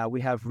community now, we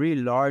have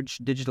really large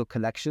digital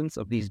collections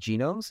of these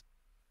genomes,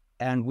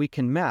 and we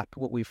can map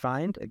what we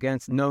find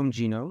against known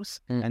genomes,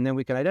 and then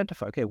we can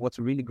identify, okay, what's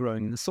really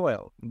growing in the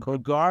soil,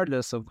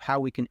 regardless of how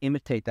we can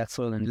imitate that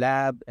soil in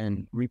lab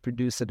and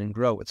reproduce it and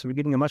grow it. So we're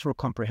getting a much more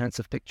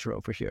comprehensive picture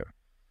over here.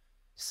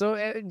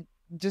 So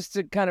just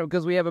to kind of,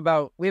 because we have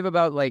about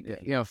like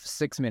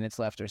 6 minutes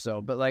left or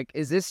so, but like,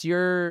 is this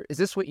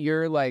what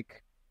you're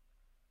like?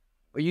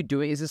 Are you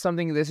doing? Is this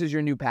something? This is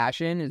your new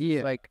passion?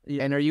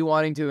 And are you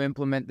wanting to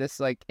implement this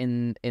like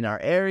in our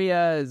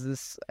area? Is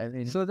this? I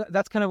mean, so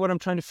that's kind of what I'm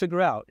trying to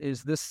figure out.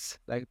 Is this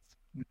like?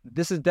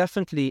 This is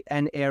definitely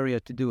an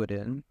area to do it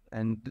in,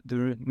 and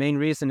the main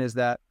reason is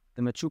that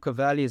the Machuca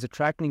Valley is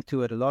attracting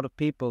to it a lot of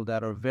people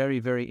that are very,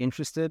 very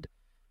interested.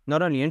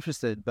 Not only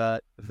interested,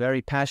 but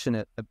very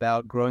passionate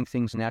about growing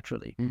things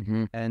naturally.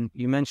 Mm-hmm. And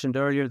you mentioned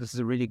earlier, this is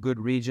a really good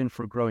region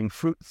for growing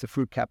fruit. It's the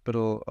fruit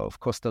capital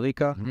of Costa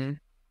Rica.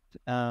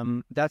 Mm-hmm.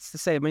 That's to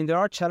say, I mean, there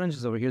are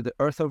challenges over here. The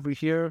earth over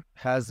here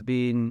has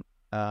been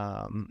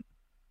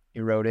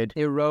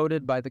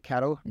eroded by the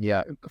cattle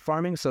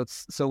farming.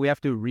 So we have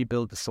to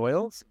rebuild the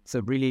soils. It's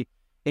a really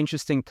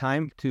interesting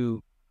time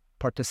to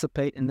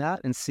participate in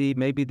that and see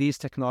maybe these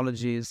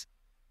technologies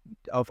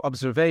of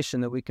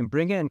observation that we can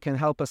bring in can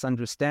help us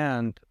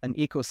understand an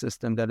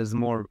ecosystem that is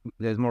more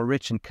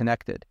rich and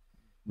connected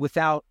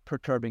without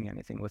perturbing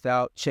anything,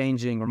 without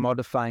changing or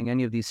modifying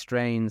any of these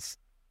strains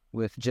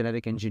with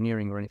genetic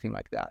engineering or anything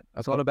like that.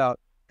 It's all about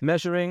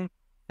measuring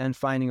and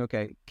finding,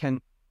 okay,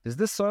 does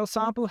this soil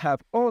sample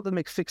have all the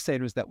mixed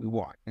fixators that we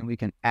want? And we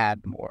can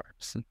add more.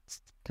 So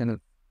it's kind of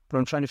what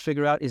I'm trying to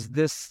figure out. Is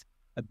this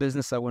a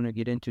business I want to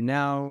get into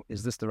now?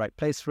 Is this the right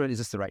place for it? Is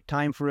this the right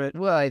time for it?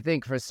 Well, I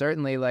think for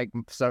certainly like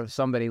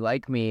somebody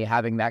like me,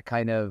 having that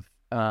kind of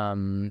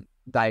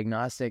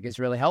diagnostic is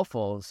really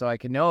helpful. So I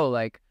can know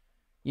like,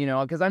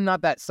 because I'm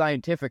not that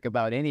scientific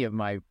about any of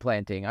my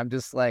planting. I'm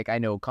just like, I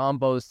know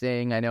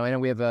composting. I know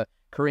we have a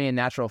Korean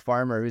natural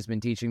farmer who's been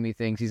teaching me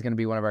things. He's going to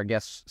be one of our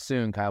guests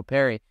soon, Kyle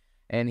Perry.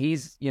 And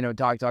he's,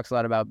 talks a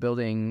lot about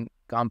building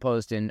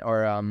compost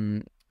or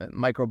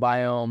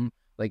microbiome,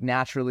 like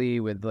naturally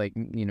with like,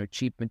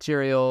 cheap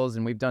materials.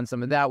 And we've done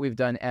some of that. We've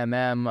done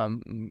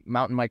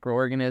mountain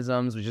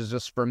microorganisms, which is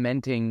just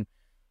fermenting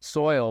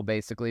soil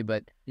basically,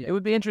 but it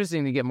would be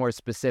interesting to get more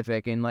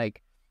specific and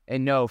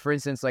know, for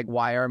instance, like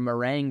why are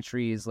meringue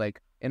trees, like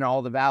in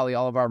all the valley,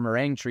 all of our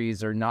meringue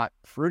trees are not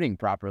fruiting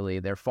properly.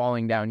 They're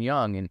falling down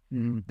young.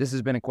 And this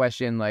has been a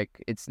question,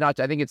 like it's not,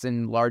 I think it's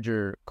in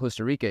larger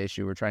Costa Rica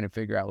issue. We're trying to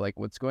figure out like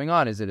what's going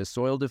on. Is it a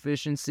soil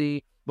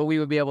deficiency? But we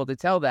would be able to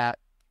tell that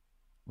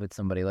with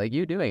somebody like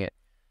you doing it.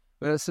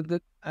 Well, so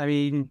that, I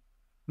mean,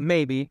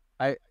 maybe.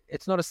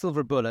 It's not a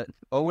silver bullet.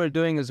 All we're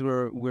doing is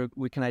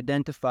we can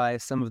identify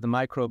some of the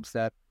microbes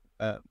that,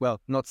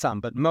 well, not some,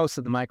 but most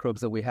of the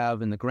microbes that we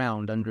have in the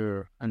ground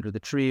under the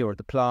tree or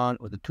the plant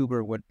or the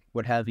tuber, what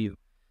have you.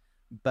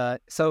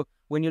 But so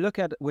when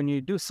you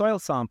do soil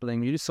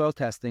sampling, you do soil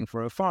testing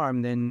for a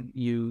farm, then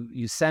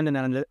you send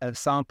a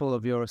sample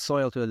of your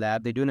soil to a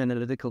lab. They do an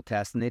analytical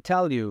test, and they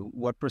tell you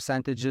what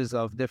percentages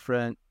of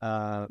different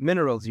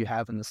minerals you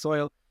have in the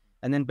soil.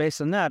 And then based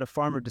on that, a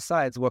farmer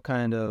decides what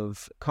kind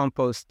of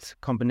compost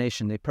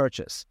combination they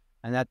purchase.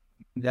 And that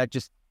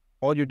just,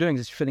 all you're doing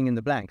is filling in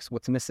the blanks,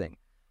 what's missing.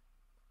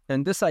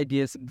 And this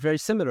idea is very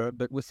similar,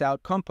 but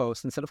without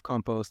compost. Instead of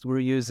compost, we're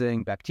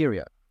using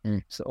bacteria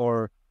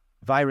or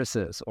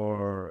viruses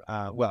or,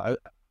 I don't want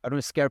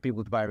to scare people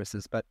with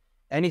viruses, but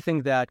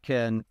anything that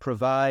can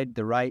provide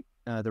the right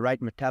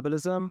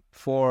metabolism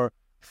for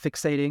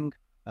fixating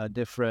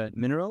different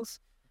minerals.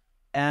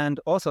 And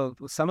also,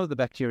 some of the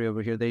bacteria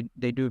over here,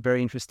 they do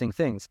very interesting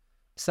things.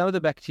 Some of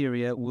the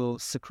bacteria will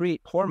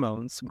secrete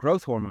hormones,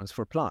 growth hormones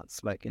for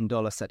plants, like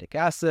indole acetic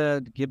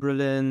acid,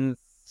 gibberellins,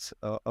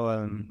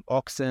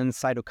 auxins,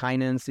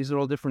 cytokinins. These are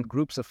all different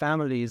groups of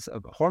families,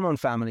 of hormone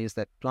families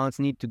that plants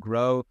need to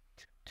grow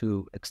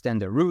to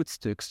extend their roots,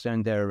 to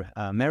extend their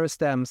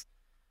meristems.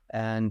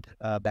 And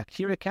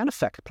bacteria can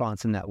affect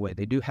plants in that way.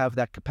 They do have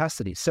that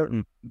capacity,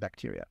 certain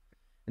bacteria.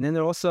 And then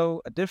there are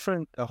also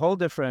a whole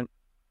different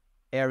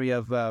area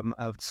of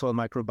soil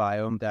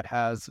microbiome that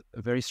has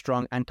very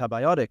strong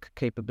antibiotic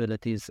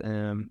capabilities,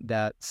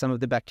 that some of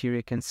the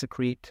bacteria can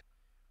secrete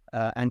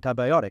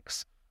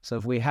antibiotics. So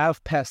if we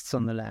have pests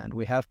on the land,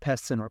 we have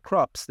pests in our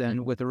crops,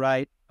 then with the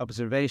right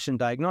observation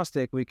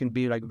diagnostic, we can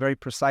be like very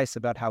precise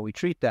about how we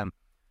treat them.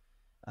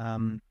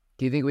 Do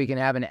you think we can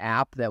have an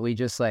app that we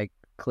just like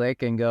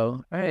click and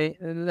go, all right,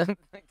 take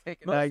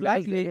it most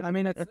likely.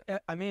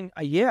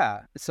 Yeah.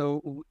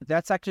 So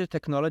that's actually a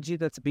technology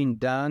that's been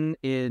done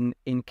in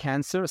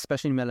cancer,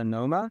 especially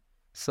melanoma.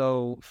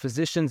 So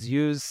physicians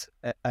use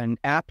an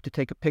app to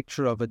take a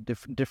picture of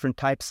different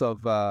types of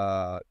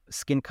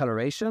skin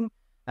coloration,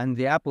 and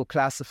the app will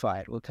classify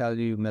it. Will tell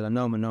you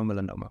melanoma, no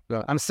melanoma.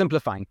 Well, I'm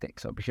simplifying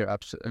things over here.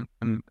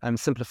 I'm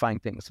simplifying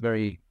things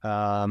very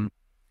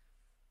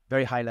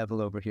very high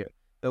level over here.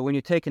 But when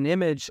you take an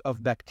image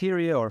of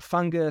bacteria or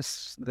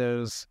fungus,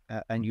 there's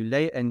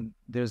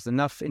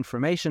enough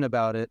information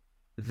about it,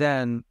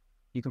 then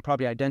you can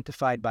probably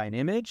identify it by an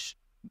image.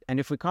 And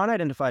if we can't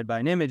identify it by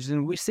an image,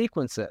 then we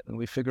sequence it and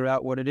we figure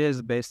out what it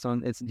is based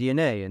on its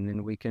DNA, and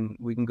then we can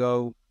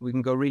go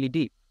really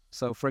deep.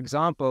 So, for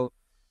example,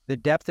 the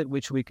depth at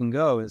which we can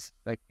go is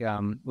like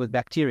with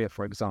bacteria,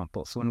 for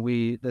example. So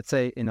when let's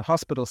say in a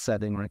hospital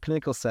setting or a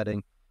clinical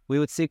setting, we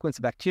would sequence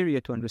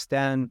bacteria to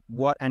understand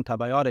what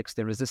antibiotics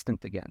they're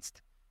resistant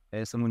against.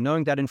 Okay? So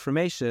knowing that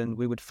information,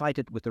 we would fight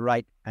it with the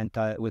right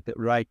antibiotic.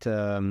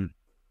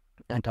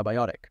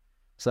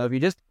 So if you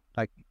just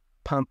like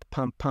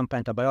pump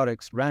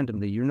antibiotics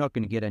randomly, you're not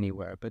going to get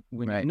anywhere. But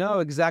when you know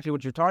exactly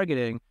what you're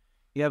targeting,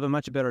 you have a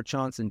much better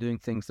chance in doing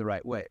things the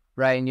right way.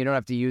 Right, and you don't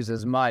have to use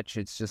as much.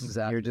 It's just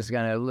you're just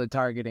kind of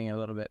targeting a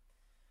little bit.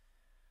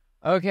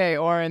 Okay,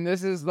 Oren,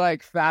 this is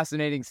like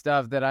fascinating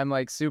stuff that I'm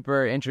like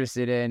super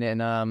interested in,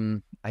 and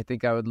I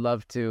think I would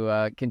love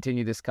to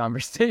continue this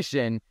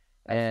conversation.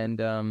 And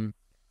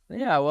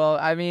yeah, well,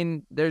 I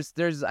mean, I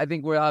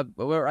think we're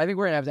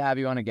gonna have to have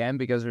you on again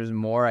because there's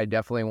more I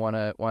definitely want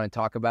to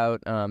talk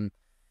about.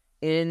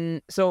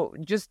 So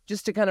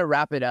just to kind of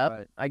wrap it up,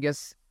 right. I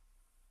guess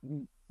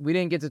we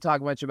didn't get to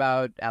talk much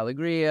about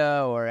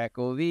Alegria or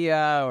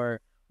Ecovia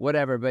or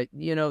whatever, but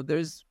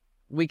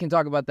we can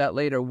talk about that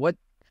later.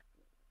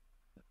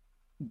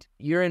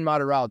 You're in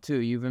Matorral too.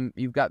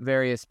 You've got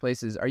various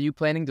places. Are you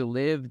planning to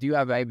live? Do you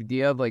have an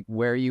idea of like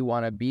where you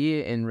want to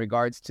be in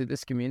regards to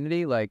this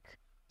community?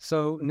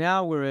 So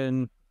now we're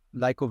in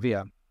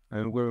Ecovia,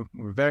 and we're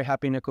very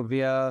happy in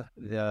Ecovia.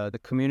 The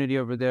community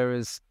over there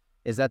is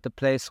at the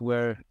place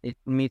where it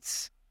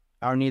meets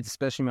our needs,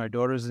 especially my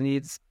daughter's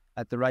needs,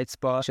 at the right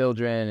spot.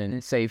 Children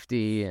and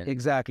safety.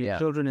 Exactly. Yeah.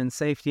 Children and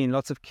safety and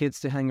lots of kids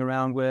to hang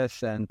around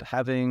with, and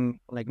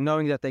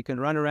knowing that they can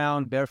run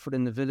around barefoot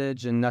in the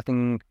village and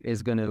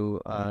nothing's going to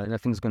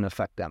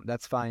affect them.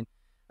 That's fine.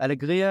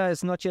 Alegria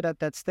is not yet at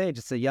that stage.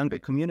 It's a younger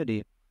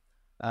community.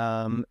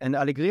 And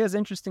Alegria is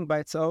interesting by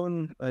its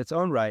own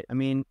right. I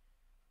mean,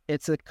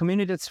 it's a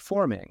community that's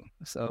forming,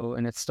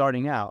 and it's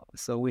starting out.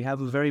 So we have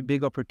a very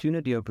big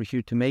opportunity over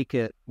here to make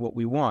it what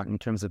we want in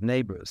terms of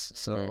neighbors.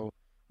 So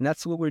and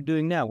that's what we're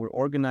doing now. We're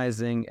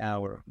organizing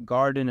our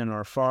garden and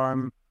our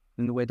farm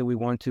in the way that we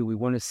want to. We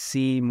want to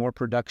see more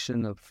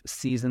production of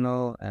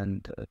seasonal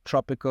and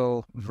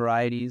tropical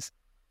varieties.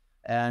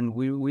 And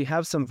we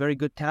have some very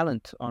good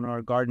talent on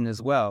our garden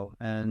as well.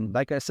 And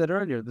like I said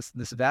earlier,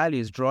 this valley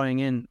is drawing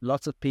in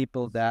lots of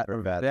people that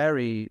are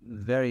very,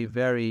 very,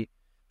 very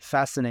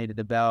fascinated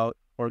about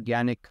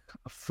organic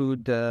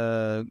food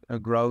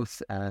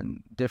growth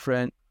and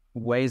different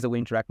ways that we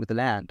interact with the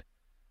land.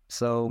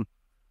 So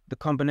the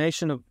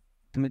combination of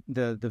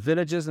the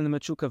villages in the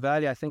Machuca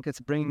Valley, I think it's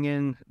bringing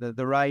in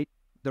the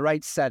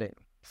right setting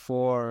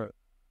for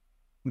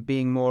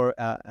being more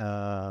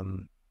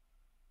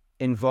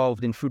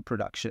involved in food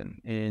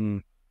production,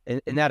 in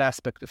that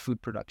aspect of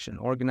food production,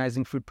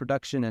 organizing food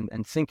production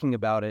and thinking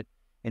about it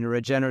in a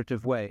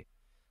regenerative way.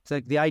 It's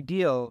like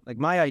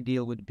my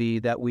ideal would be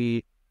that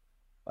we,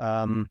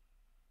 and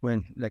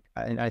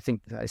I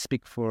think I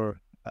speak for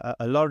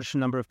a large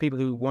number of people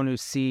who want to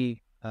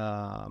see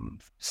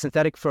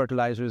synthetic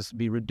fertilizers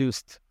be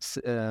reduced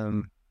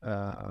in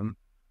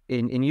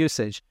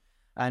usage.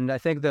 And I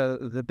think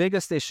the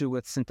biggest issue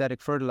with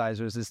synthetic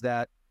fertilizers is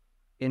that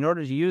in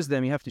order to use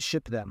them, you have to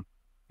ship them.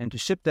 And to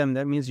ship them,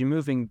 that means you're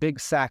moving big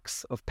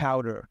sacks of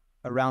powder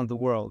around the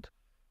world.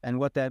 And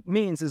what that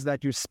means is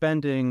that you're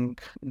spending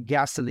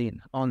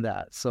gasoline on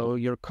that. So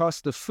your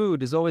cost of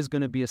food is always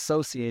going to be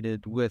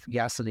associated with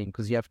gasoline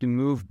because you have to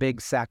move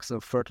big sacks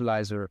of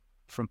fertilizer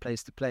from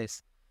place to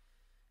place.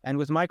 And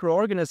with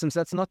microorganisms,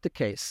 that's not the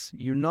case.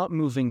 You're not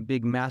moving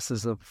big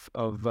masses of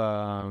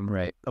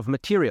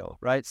material,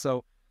 right?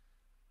 So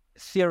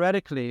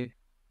theoretically,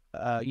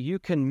 you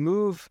can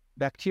move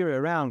bacteria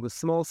around with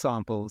small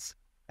samples,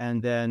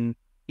 and then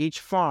each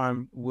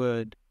farm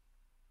would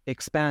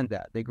expand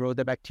that. They grow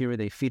the bacteria,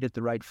 they feed it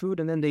the right food,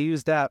 and then they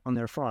use that on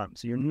their farm.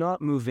 So you're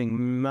not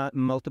moving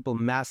multiple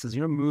masses.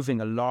 You're moving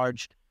a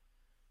large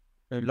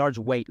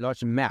weight,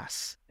 large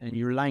mass, and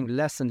you're relying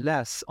less and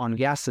less on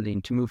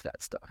gasoline to move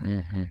that stuff.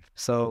 Mm-hmm.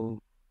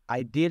 So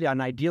ideally,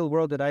 an ideal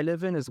world that I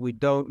live in is we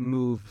don't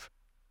move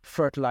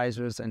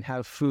fertilizers and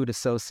have food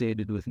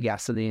associated with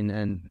gasoline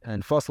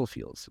and fossil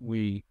fuels.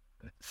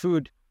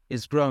 Food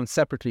is grown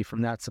separately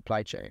from that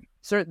supply chain.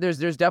 So there's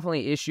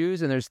definitely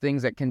issues and there's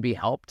things that can be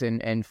helped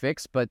and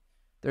fixed, but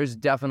there's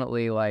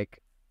definitely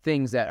like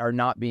things that are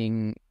not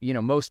being,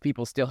 most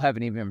people still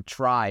haven't even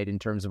tried in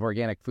terms of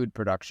organic food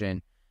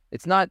production.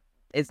 It's not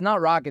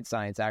rocket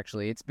science,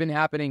 actually. It's been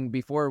happening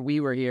before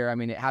we were here. I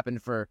mean, it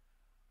happened for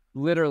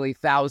literally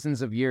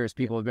thousands of years.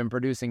 People have been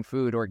producing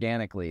food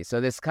organically. So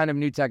this kind of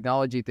new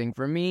technology thing,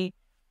 for me,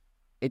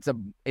 it's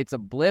a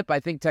blip. I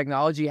think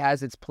technology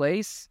has its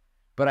place,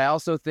 but I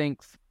also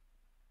think,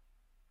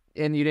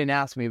 and you didn't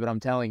ask me, but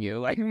I'm telling you,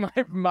 like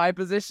my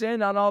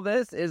position on all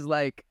this is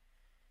like,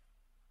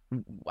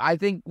 I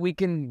think we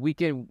can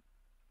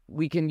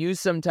use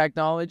some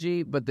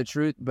technology,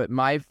 but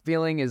my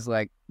feeling is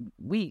like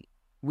we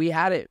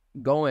had it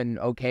going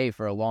okay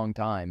for a long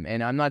time.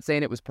 And I'm not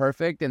saying it was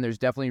perfect and there's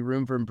definitely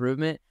room for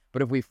improvement,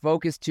 but if we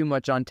focus too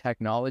much on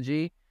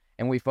technology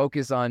and we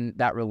focus on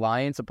that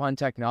reliance upon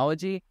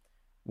technology,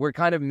 we're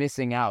kind of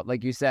missing out.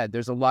 Like you said,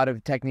 there's a lot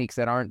of techniques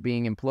that aren't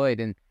being employed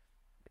in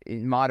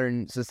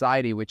modern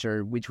society, which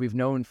we've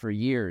known for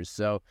years.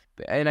 So,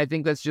 and I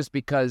think that's just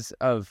because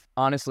of,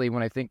 honestly,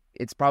 when I think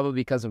it's probably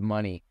because of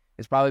money.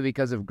 It's probably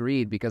because of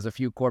greed, because a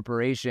few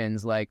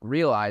corporations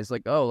realize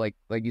like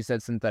you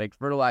said, synthetic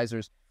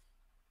fertilizers,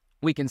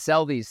 we can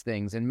sell these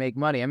things and make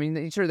money. I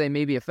mean, sure, they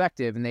may be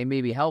effective and they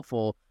may be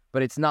helpful,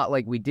 but it's not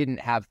like we didn't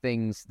have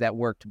things that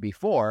worked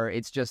before.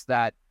 It's just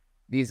that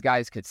these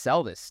guys could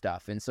sell this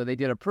stuff. And so they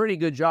did a pretty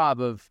good job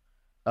of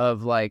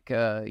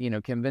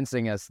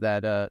convincing us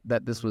that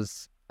this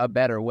was a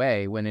better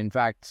way, when in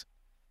fact,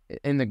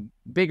 in the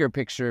bigger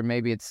picture,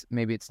 maybe it's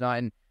not.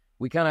 And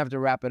we kind of have to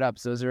wrap it up.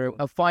 So is there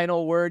a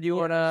final word you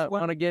want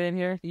to get in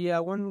here? Yeah,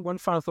 one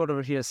final thought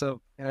over here.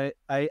 So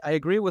I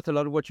agree with a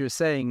lot of what you're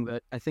saying,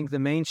 but I think the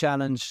main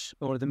challenge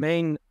or the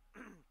main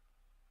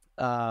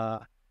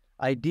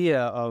idea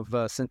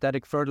of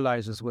synthetic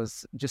fertilizers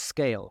was just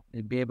scale.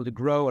 It'd be able to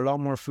grow a lot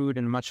more food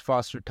in a much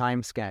faster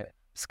time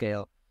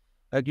scale.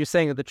 Like you're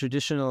saying, the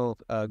traditional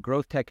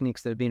growth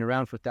techniques that have been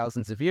around for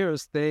thousands of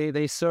years,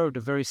 they served a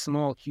very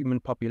small human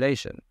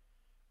population.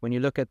 When you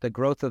look at the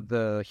growth of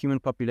the human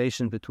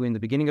population between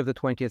the beginning of the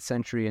 20th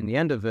century and the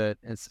end of it,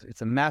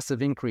 it's a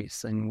massive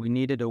increase, and we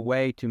needed a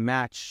way to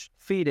match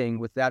feeding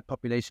with that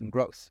population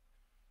growth.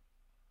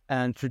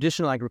 And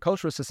traditional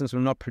agricultural systems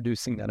were not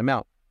producing that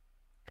amount.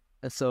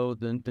 And so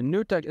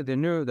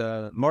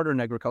the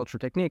modern agricultural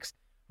techniques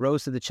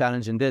rose to the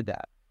challenge and did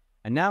that.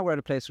 And now we're at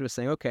a place where we're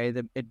saying, okay,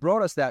 it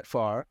brought us that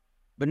far,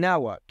 but now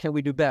what? Can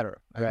we do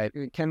better? Right?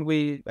 Can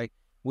we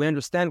we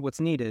understand what's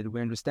needed.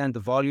 We understand the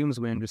volumes.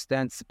 We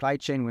understand supply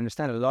chain. We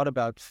understand a lot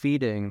about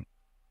feeding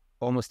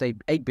almost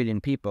 8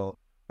 billion people,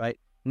 right?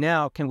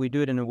 Now, can we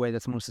do it in a way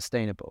that's more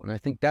sustainable? And I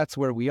think that's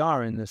where we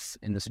are in this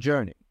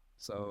journey.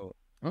 So,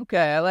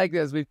 okay, I like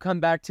this. We've come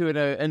back to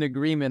an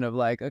agreement of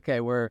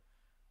okay,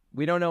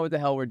 we don't know what the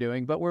hell we're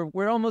doing, but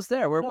we're almost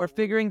there. We're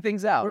figuring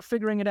things out. We're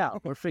figuring it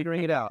out.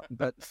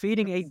 But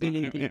feeding 8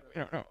 billion people.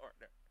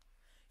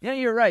 Yeah,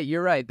 you're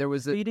right. There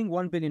was feeding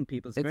 1 billion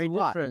people. It's very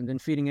different than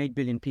feeding 8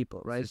 billion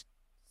people, right?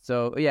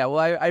 So yeah, well,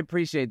 I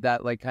appreciate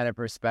that kind of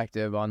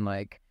perspective on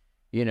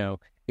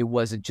it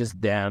wasn't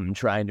just them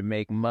trying to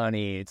make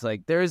money. It's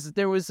like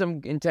there was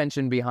some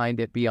intention behind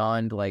it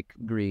beyond like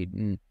greed.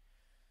 And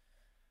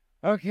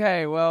this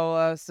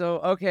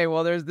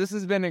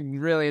has been a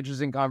really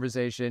interesting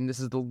conversation.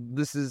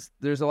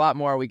 There's a lot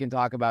more we can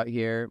talk about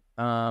here.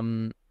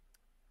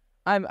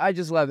 I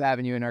just love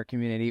having you in our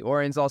community.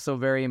 Oren's also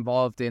very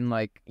involved in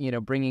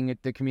bringing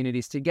the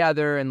communities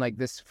together and like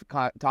this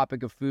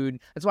topic of food.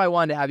 That's why I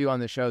wanted to have you on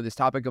the show. This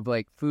topic of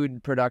like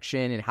food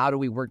production and how do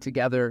we work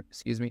together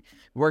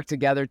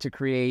to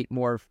create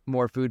more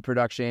food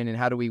production, and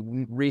how do we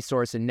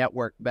resource and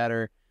network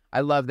better.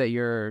 I love that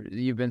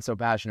you've been so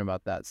passionate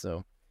about that.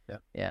 So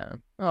yeah.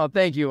 Oh,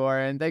 thank you,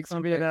 Oren. Thanks for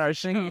being on our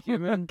show.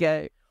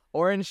 Okay,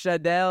 Oren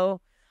Schaedel.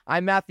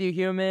 I'm Matthew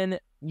Human.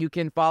 You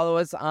can follow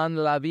us on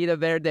La Vida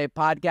Verde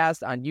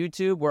podcast on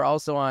YouTube. We're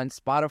also on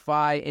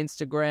Spotify,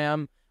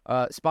 Instagram,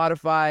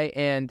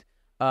 and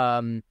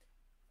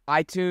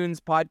iTunes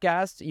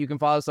podcast. You can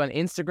follow us on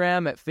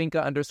Instagram at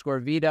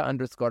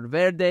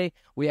finca_vida_verde.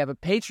 We have a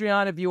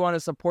Patreon. If you want to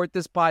support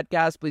this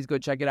podcast, please go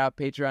check it out,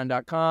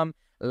 patreon.com,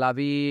 La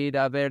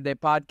Vida Verde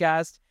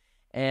podcast.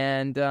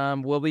 And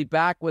we'll be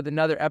back with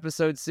another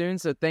episode soon.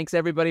 So thanks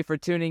everybody for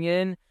tuning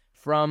in.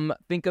 From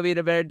Finca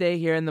Vida Verde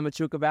here in the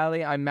Machuca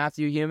Valley, I'm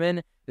Matthew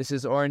Human. This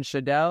is Oren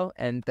Schaedel,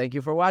 and thank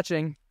you for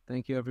watching.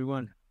 Thank you,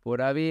 everyone.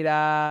 Pura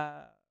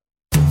vida.